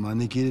禁止が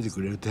招き入れて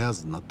くれる手は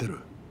ずになってる。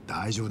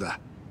大丈夫だ。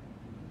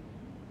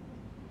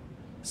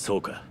そ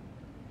うか。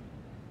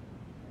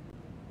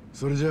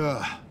それじ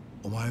ゃあ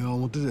お前は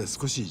表で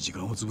少し時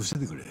間を潰して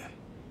てくれ。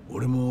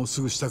俺も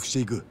すぐ支度して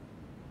いく。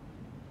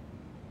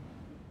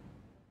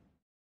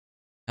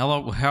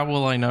How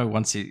will I know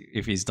once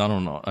if he's done or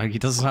not? Like, he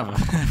doesn't have a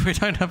we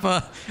don't have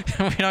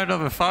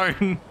a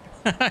phone.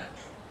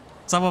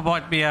 Someone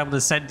might be able to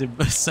send a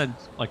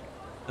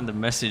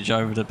message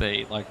over to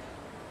be like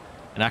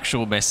an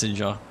actual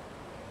messenger.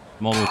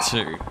 Model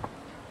 2.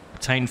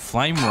 Obtain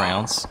flame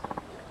rounds.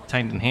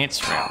 Obtain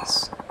enhanced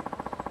rounds.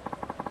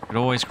 Could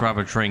always grab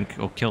a drink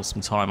or kill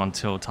some time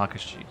until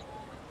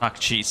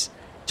Takeshi's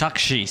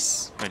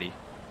ready.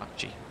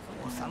 Takechi.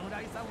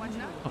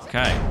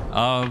 Okay.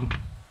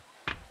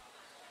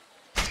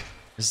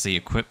 This is the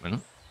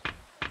equipment.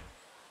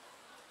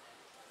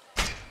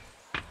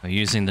 We're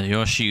using the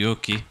Yoshi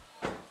the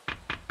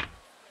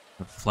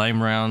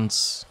flame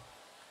rounds,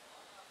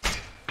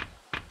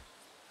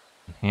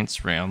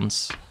 enhanced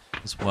rounds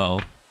as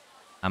well,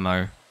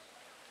 ammo.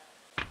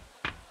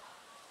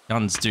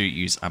 Guns do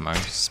use ammo,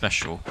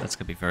 special. That's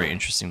gonna be very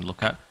interesting to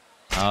look at.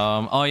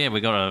 Oh yeah, we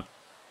got a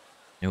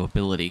new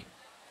ability,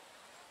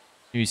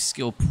 new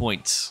skill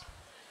points.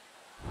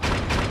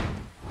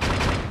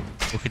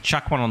 We could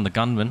chuck one on the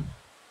gunman.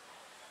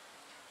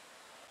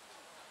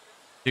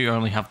 Do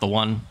only have the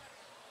one.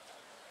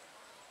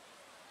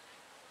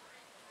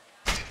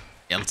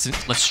 Yeah,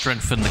 let's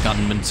strengthen the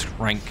gunman's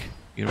rank.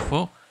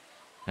 Beautiful.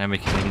 And we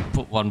can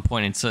put 1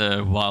 point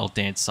into Wild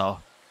Dancer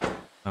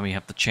when we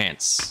have the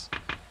chance.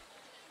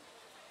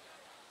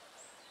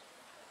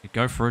 We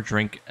go for a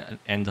drink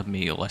and a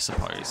meal, I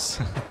suppose.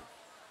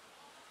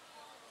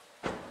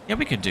 Yeah,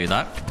 we could do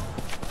that.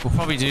 We'll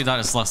probably do that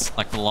as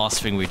the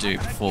last thing we do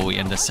before we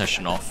end the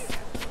session off.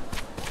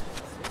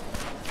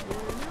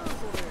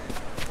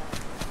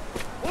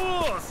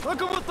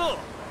 Sakamoto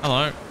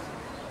Hello.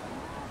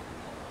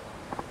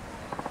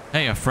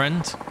 Hey, a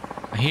friend.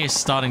 I hear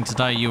starting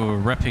today you were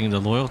repping the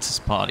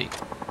loyalist party.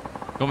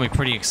 Got me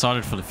pretty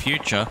excited for the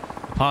future.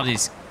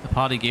 The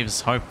party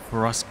gives hope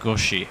for us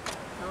Goshi.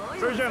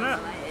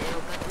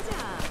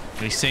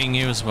 Be seeing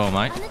you as well,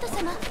 mate.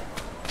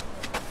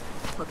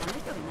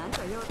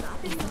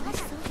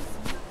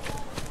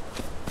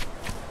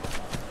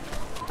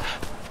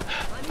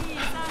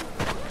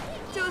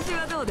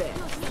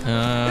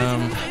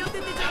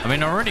 I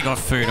mean, I already got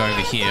food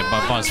over here,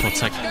 but I might as well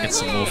get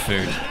some more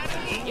food.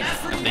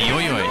 The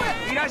yo-yo.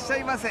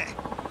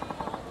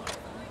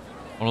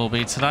 What'll it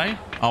be today?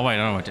 Oh wait,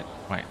 no, I did.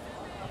 Wait,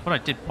 I thought I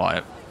did buy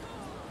it.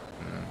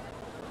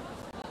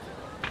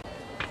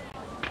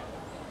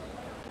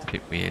 It's a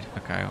bit weird.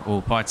 Okay,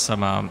 we'll buy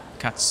some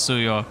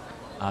Katsuyo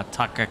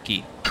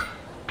Takaki.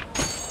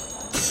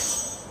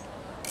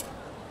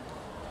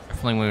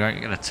 Hopefully we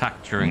won't get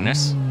attacked during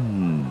this.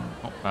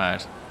 Not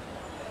bad.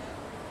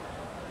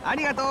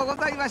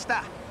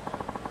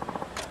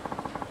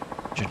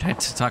 Should head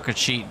to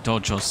Takechi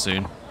Dojo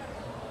soon.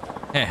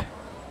 Yeah,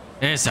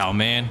 here's our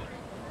man.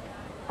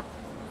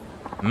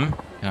 Can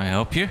I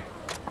help you?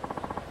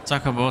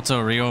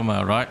 Sakamoto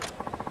Ryoma, right?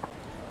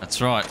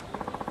 That's right.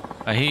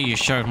 I hear you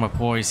showed my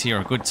boys here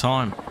a good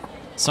time.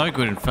 So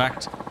good, in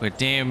fact, we're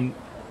damn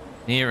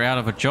near out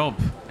of a job.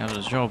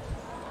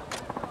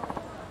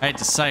 Hate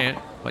to say it,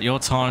 but your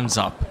time's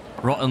up.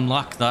 Rotten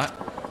luck, that.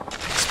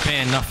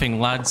 Spare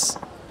nothing, lads.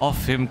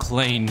 Off him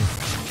clean.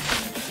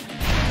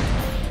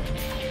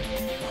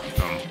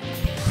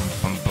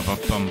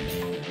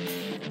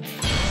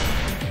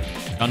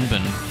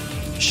 Gunban,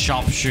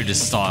 sharpshooter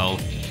style.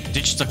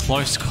 Ditch the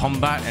close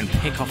combat and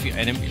pick off your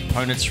enemy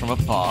opponents from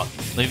afar,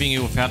 leaving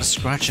you without a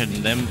scratch and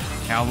them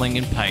howling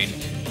in pain.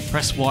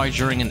 Press Y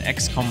during an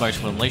X combo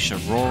to unleash a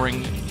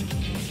roaring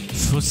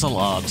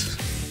fusillade.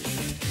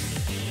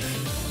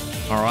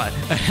 Alright,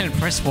 and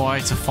press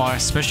Y to fire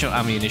special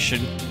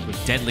ammunition with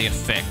deadly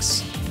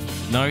effects.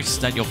 Note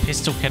that your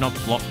pistol cannot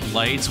block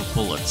blades or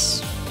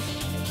bullets.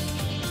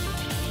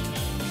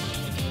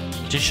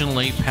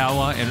 Additionally,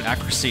 power and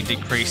accuracy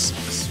decrease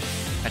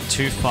at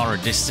too far a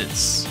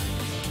distance.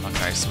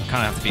 Okay, so we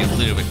kind of have to be a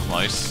little bit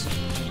close.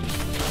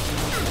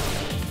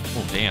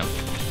 Oh, damn.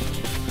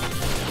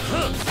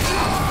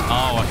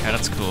 Oh, okay,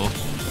 that's cool.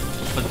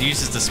 But it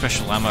uses the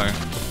special ammo.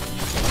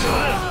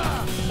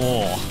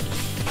 Oh.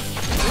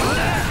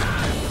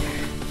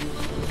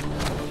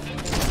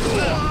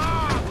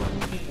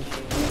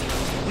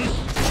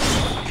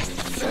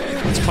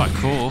 That's quite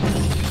cool.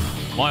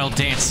 Wild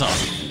Dancer.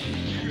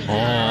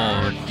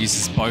 Oh, it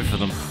uses both of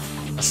them.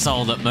 A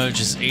soul that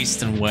merges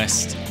east and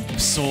west.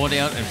 Sword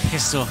out and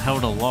pistol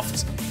held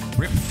aloft.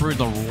 Rip through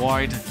the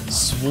wide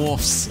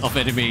swaths of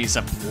enemies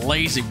at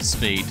blazing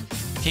speed.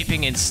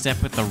 Keeping in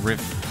step with the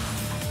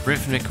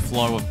rhythmic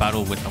flow of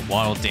battle with the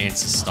Wild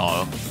Dancer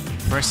style.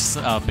 Press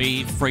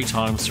B 3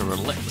 times to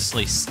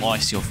relentlessly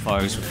slice your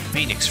foes with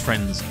Phoenix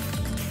Frenzy.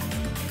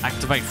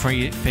 Activate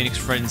Phoenix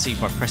Frenzy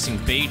by pressing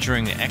B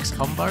during the X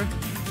combo.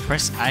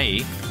 Press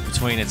A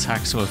between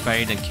attacks to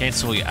evade and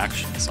cancel your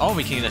actions. Oh,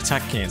 we can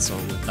attack cancel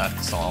with that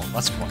style.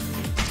 That's quite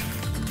cool.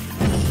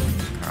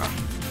 Alright.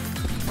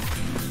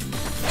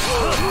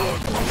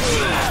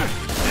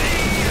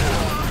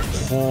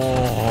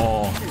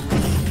 Oh.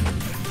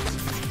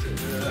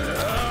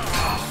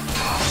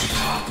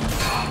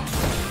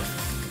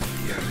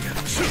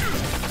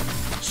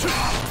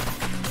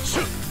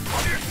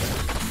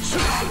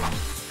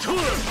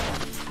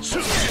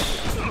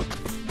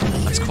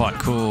 That's quite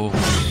cool.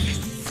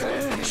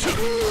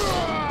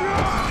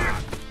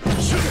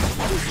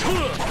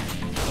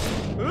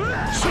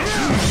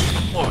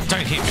 Oh,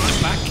 don't hit me in the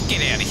back.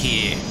 Get out of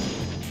here.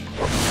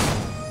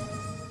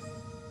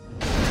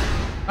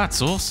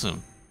 That's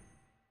awesome.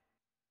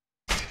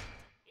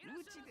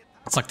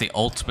 It's like the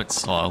ultimate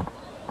style.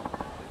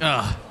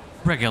 Ugh,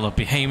 regular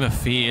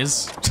behemoth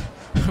fears.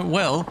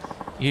 Well,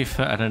 you've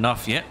had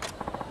enough yet.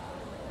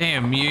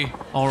 Damn you.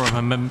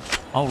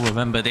 I'll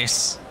remember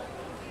this.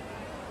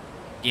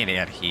 Get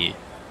out of here.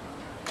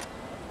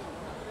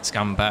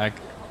 Scumbag.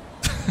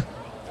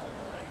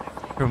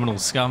 Criminal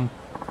scum.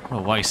 What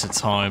a waste of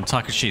time.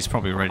 Takechi's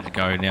probably ready to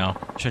go now.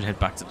 Should head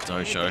back to the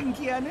dojo.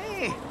 Yeah,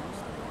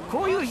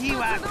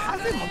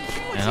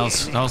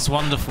 that was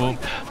wonderful.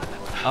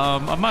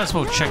 I might as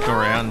well check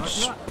around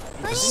just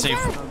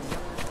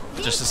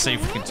to see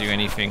if we can do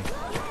anything.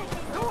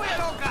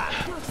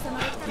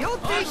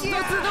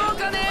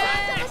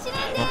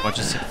 Oh, I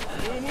just...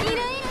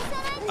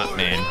 That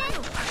man.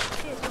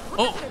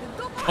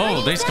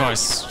 Oh, these guys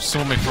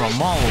saw me from a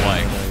mile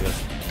away.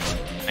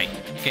 Hey,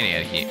 get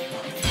out of here.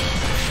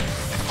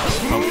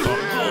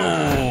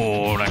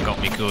 Oh, that got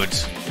me good.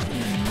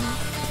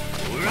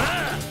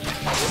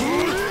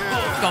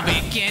 Got me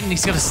again,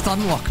 he's gonna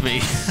stun lock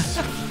me.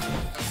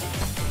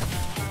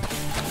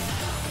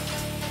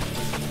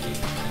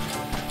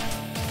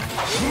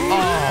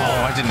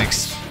 Oh, I didn't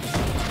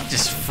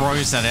just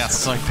froze that out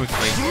so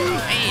quickly.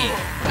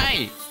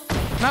 Hey!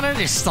 None of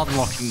this stun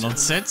locking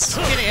nonsense.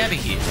 Get out of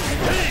here.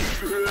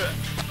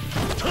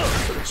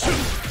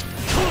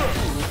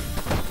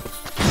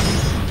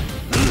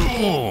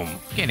 Boom!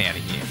 Get out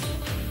of here.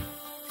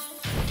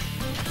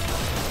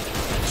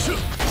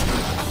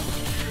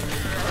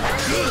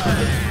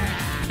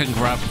 You can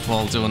grab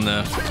while doing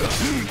the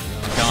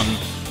gun.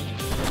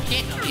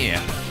 Get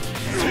here.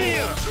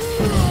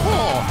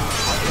 Oh.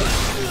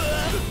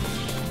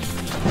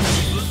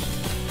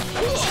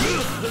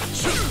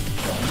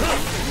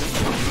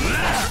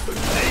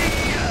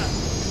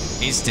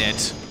 He's dead.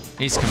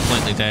 He's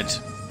completely dead.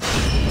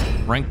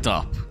 Ranked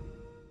up.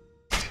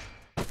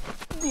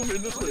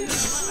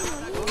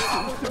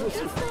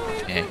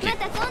 Yeah,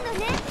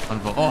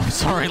 oh,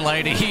 sorry,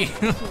 lady.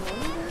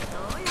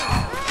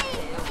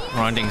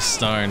 Grinding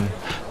stone.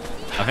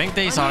 I think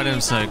these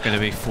items are going to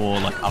be for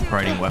like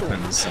upgrading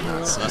weapons and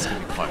that, so that's going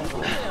to be quite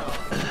cool.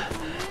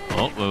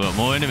 Oh, we've got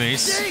more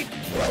enemies.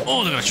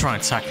 Oh, they're going to try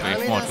and attack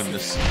me. My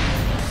goodness.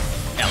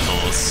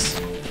 Outlaws.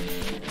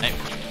 Hey,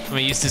 let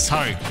me use this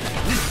hoe.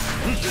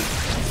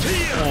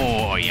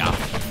 Oh, yeah.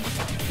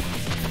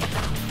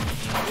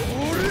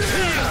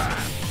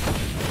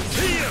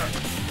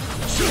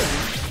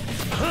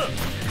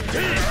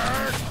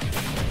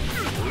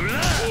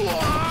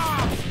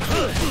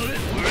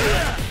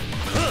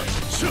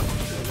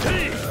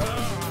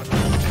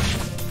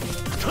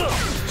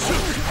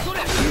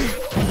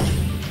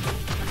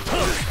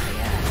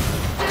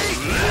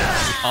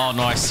 Oh,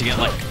 nice. You get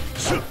like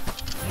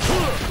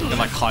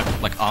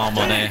hype, like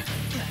armor there.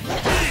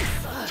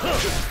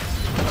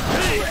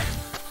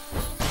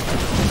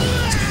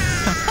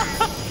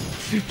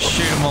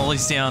 Shoot him while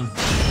he's down.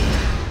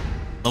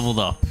 Leveled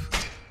up.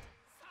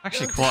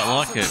 Actually quite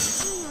like it.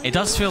 It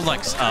does feel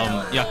like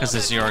Yakuza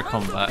 0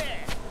 combat.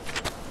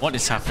 What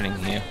is happening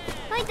here?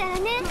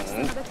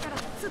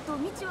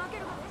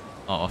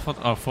 Oh, I thought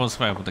I was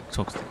able to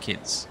talk to the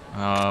kids.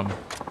 Oh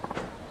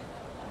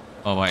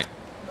wait.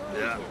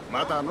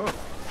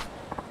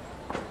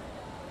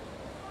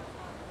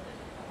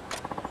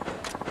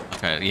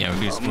 Okay, yeah,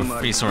 we've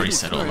already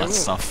said all that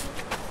stuff.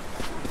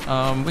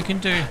 We can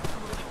do.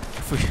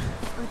 If we...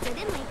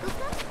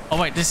 Oh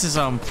wait, this is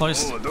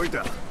closed. We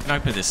can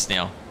open this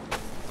now.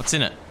 What's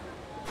in it?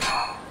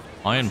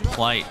 Iron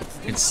plate.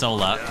 You can sell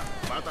that.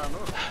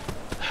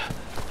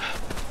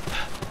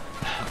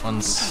 That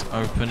one's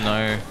open,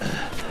 no.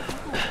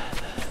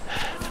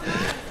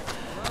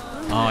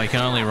 Oh, you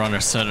can only run a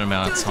certain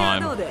amount of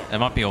time. There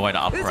might be a way to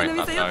upgrade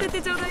that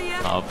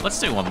though. Let's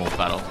do one more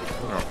battle.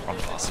 We're gonna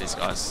process these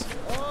guys.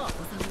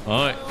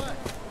 Wait.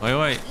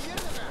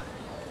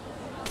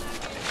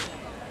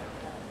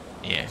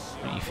 Yeah,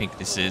 what do you think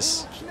this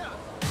is?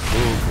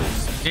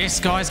 This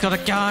guy's got a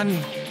gun!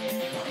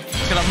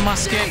 He's got a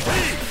musket!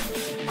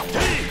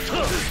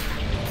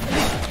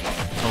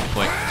 Oh,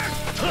 quick.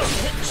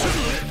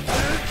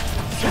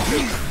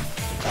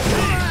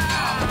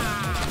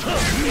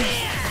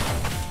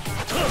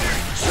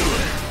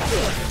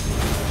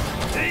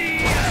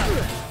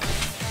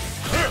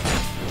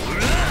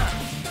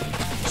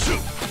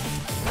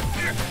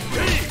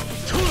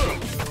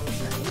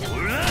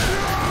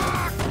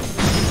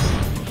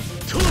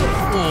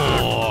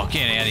 Oh,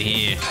 get out of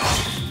here.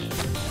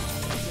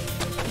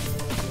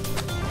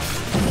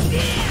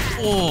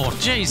 Oh,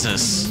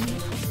 Jesus.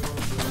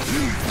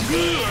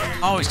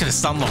 Oh, he's gonna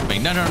stun lock me.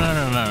 No,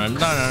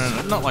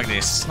 not like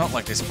this. Not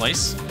like this,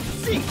 please.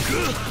 Okay.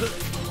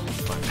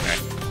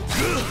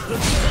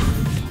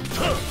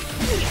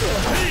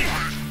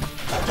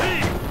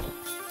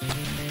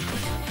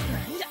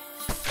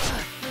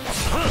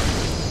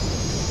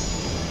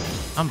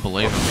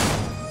 Unbelievable.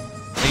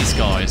 These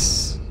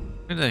guys.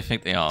 Who do they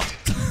think they are?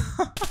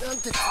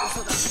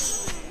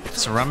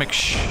 Ceramic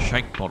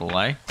shake bottle,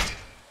 eh?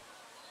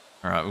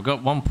 Alright, we've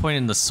got 1 point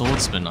in the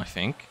swordsman, I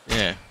think.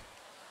 Yeah.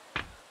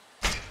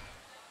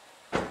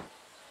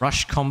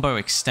 Rush combo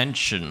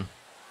extension.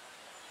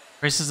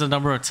 Increases the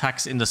number of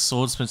attacks in the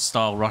swordsman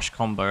style rush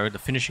combo. The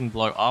finishing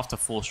blow after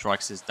 4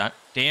 strikes is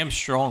damn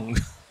strong.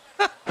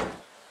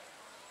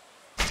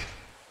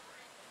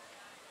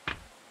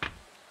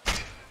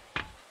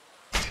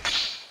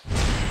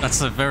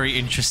 That's a very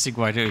interesting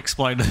way to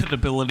explain that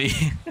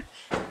ability.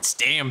 It's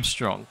damn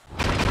strong.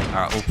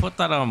 Alright, we'll put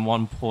that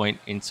 1 point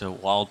into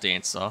Wild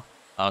Dancer.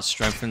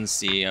 Strengthens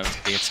the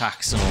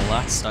attacks and all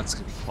that, so that's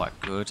going to be quite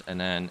good. And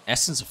then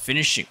Essence of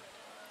Finishing.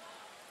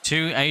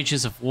 2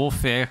 Ages of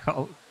Warfare,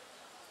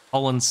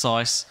 Holland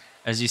Size.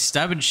 As you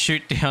stab and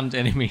shoot downed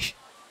enemy.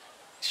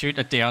 Shoot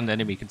a downed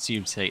enemy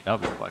consumes heat.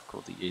 That would be quite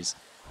cool to use.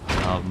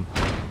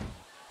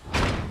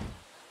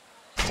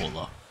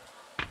 Brawler.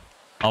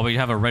 Oh, we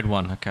have a red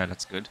one. Okay,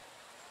 that's good.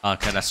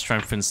 Okay, that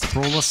strengthens the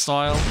Brawler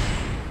style.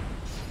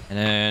 And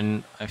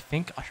then I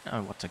think I don't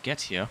know what to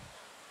get here.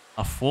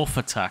 A 4th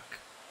attack.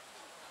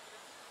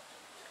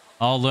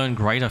 I'll learn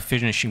greater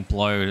finishing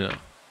blow.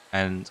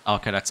 And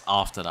okay, that's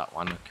after that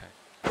one. Okay.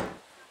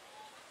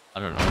 I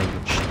don't know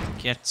which to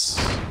get.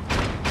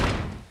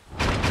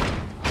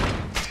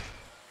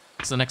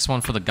 What's the next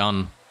one for the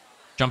gun?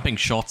 Jumping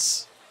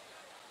shots.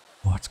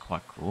 Oh, that's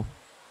quite cool.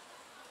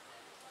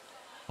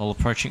 While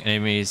approaching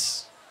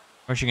enemies,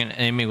 approaching an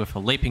enemy with a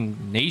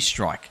leaping knee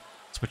strike,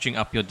 switching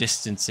up your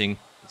distancing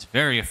is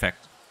very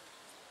effective.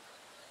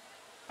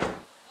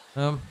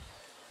 Or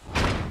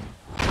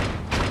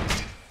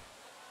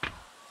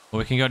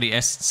we can go to the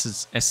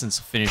essence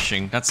of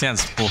finishing. That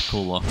sounds more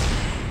cooler.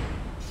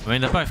 I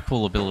mean, they're both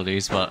cool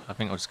abilities, but I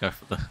think I'll just go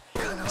for the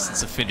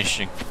essence of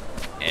finishing.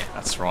 Yeah,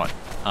 that's right.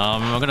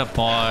 I'm gonna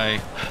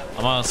buy...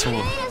 I might as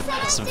well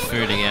get some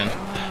food again.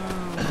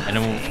 And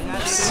then we'll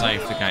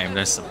save the game.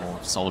 There's some more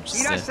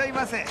soldiers there.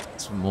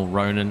 Some more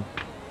Ronin.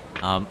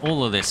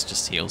 All of this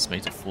just heals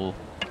me to full.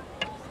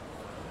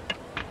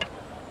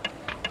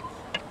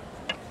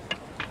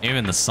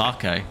 Even the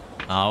sake.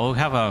 We'll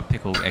have a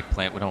pickled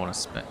eggplant. We don't want to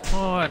spend...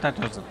 Oh, that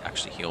doesn't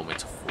actually heal me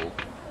to full.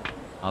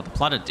 The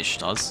platter dish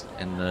does.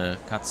 And the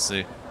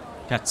Katsuyo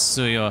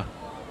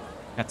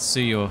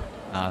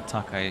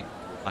Takaki.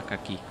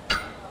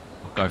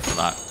 I'll go for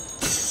that.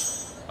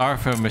 Sorry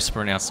if I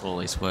mispronounced all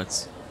these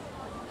words.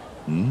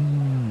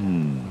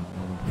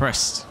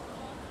 Impressed.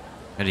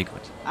 Very good.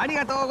 Okay.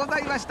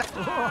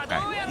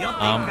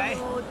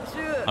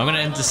 I'm gonna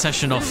end the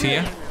session off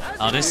here.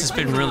 This has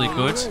been really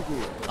good.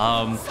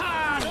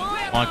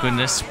 My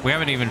goodness, we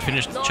haven't even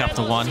finished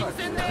chapter 1,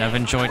 and I've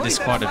enjoyed this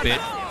quite a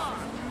bit.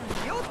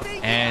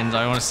 And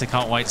I honestly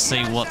can't wait to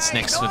see what's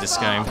next for this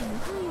game.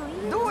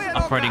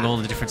 Upgrading all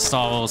the different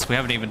styles. We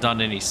haven't even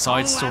done any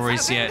side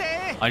stories yet.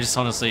 I just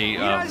honestly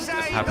am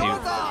happy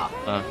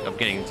of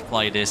getting to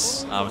play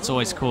this. It's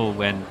always cool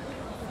when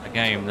a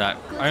game that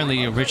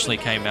only originally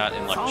came out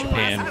in like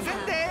Japan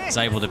is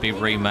able to be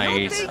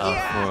remade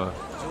for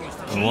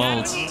the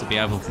world to be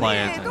able to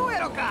play it.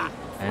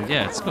 And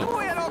yeah, it's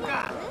cool.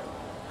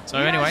 So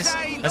anyways,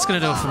 that's going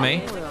to do it for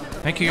me.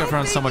 Thank you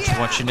everyone so much for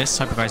watching this.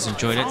 Hope you guys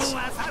enjoyed it.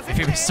 If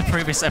you missed the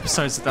previous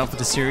episodes of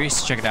the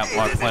series, check it out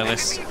by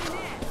playlist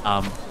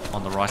on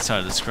the right side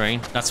of the screen.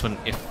 That's when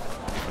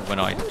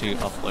I do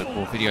upload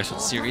more videos for the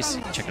series.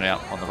 Check it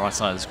out on the right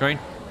side of the screen.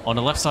 On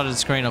the left side of the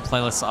screen are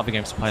playlists of other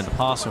games I played in the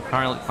past or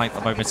currently playing at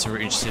the moment, so if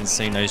you're interested in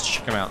seeing those,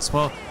 check them out as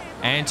well.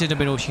 And in the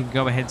middle, you can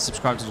go ahead and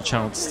subscribe to the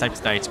channel to stay up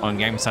to date on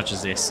games such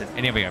as this and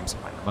any other games I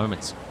play at the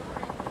moment.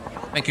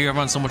 Thank you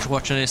everyone so much for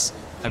watching this.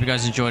 Hope you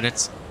guys enjoyed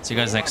it. See you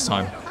guys next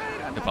time.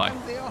 Goodbye.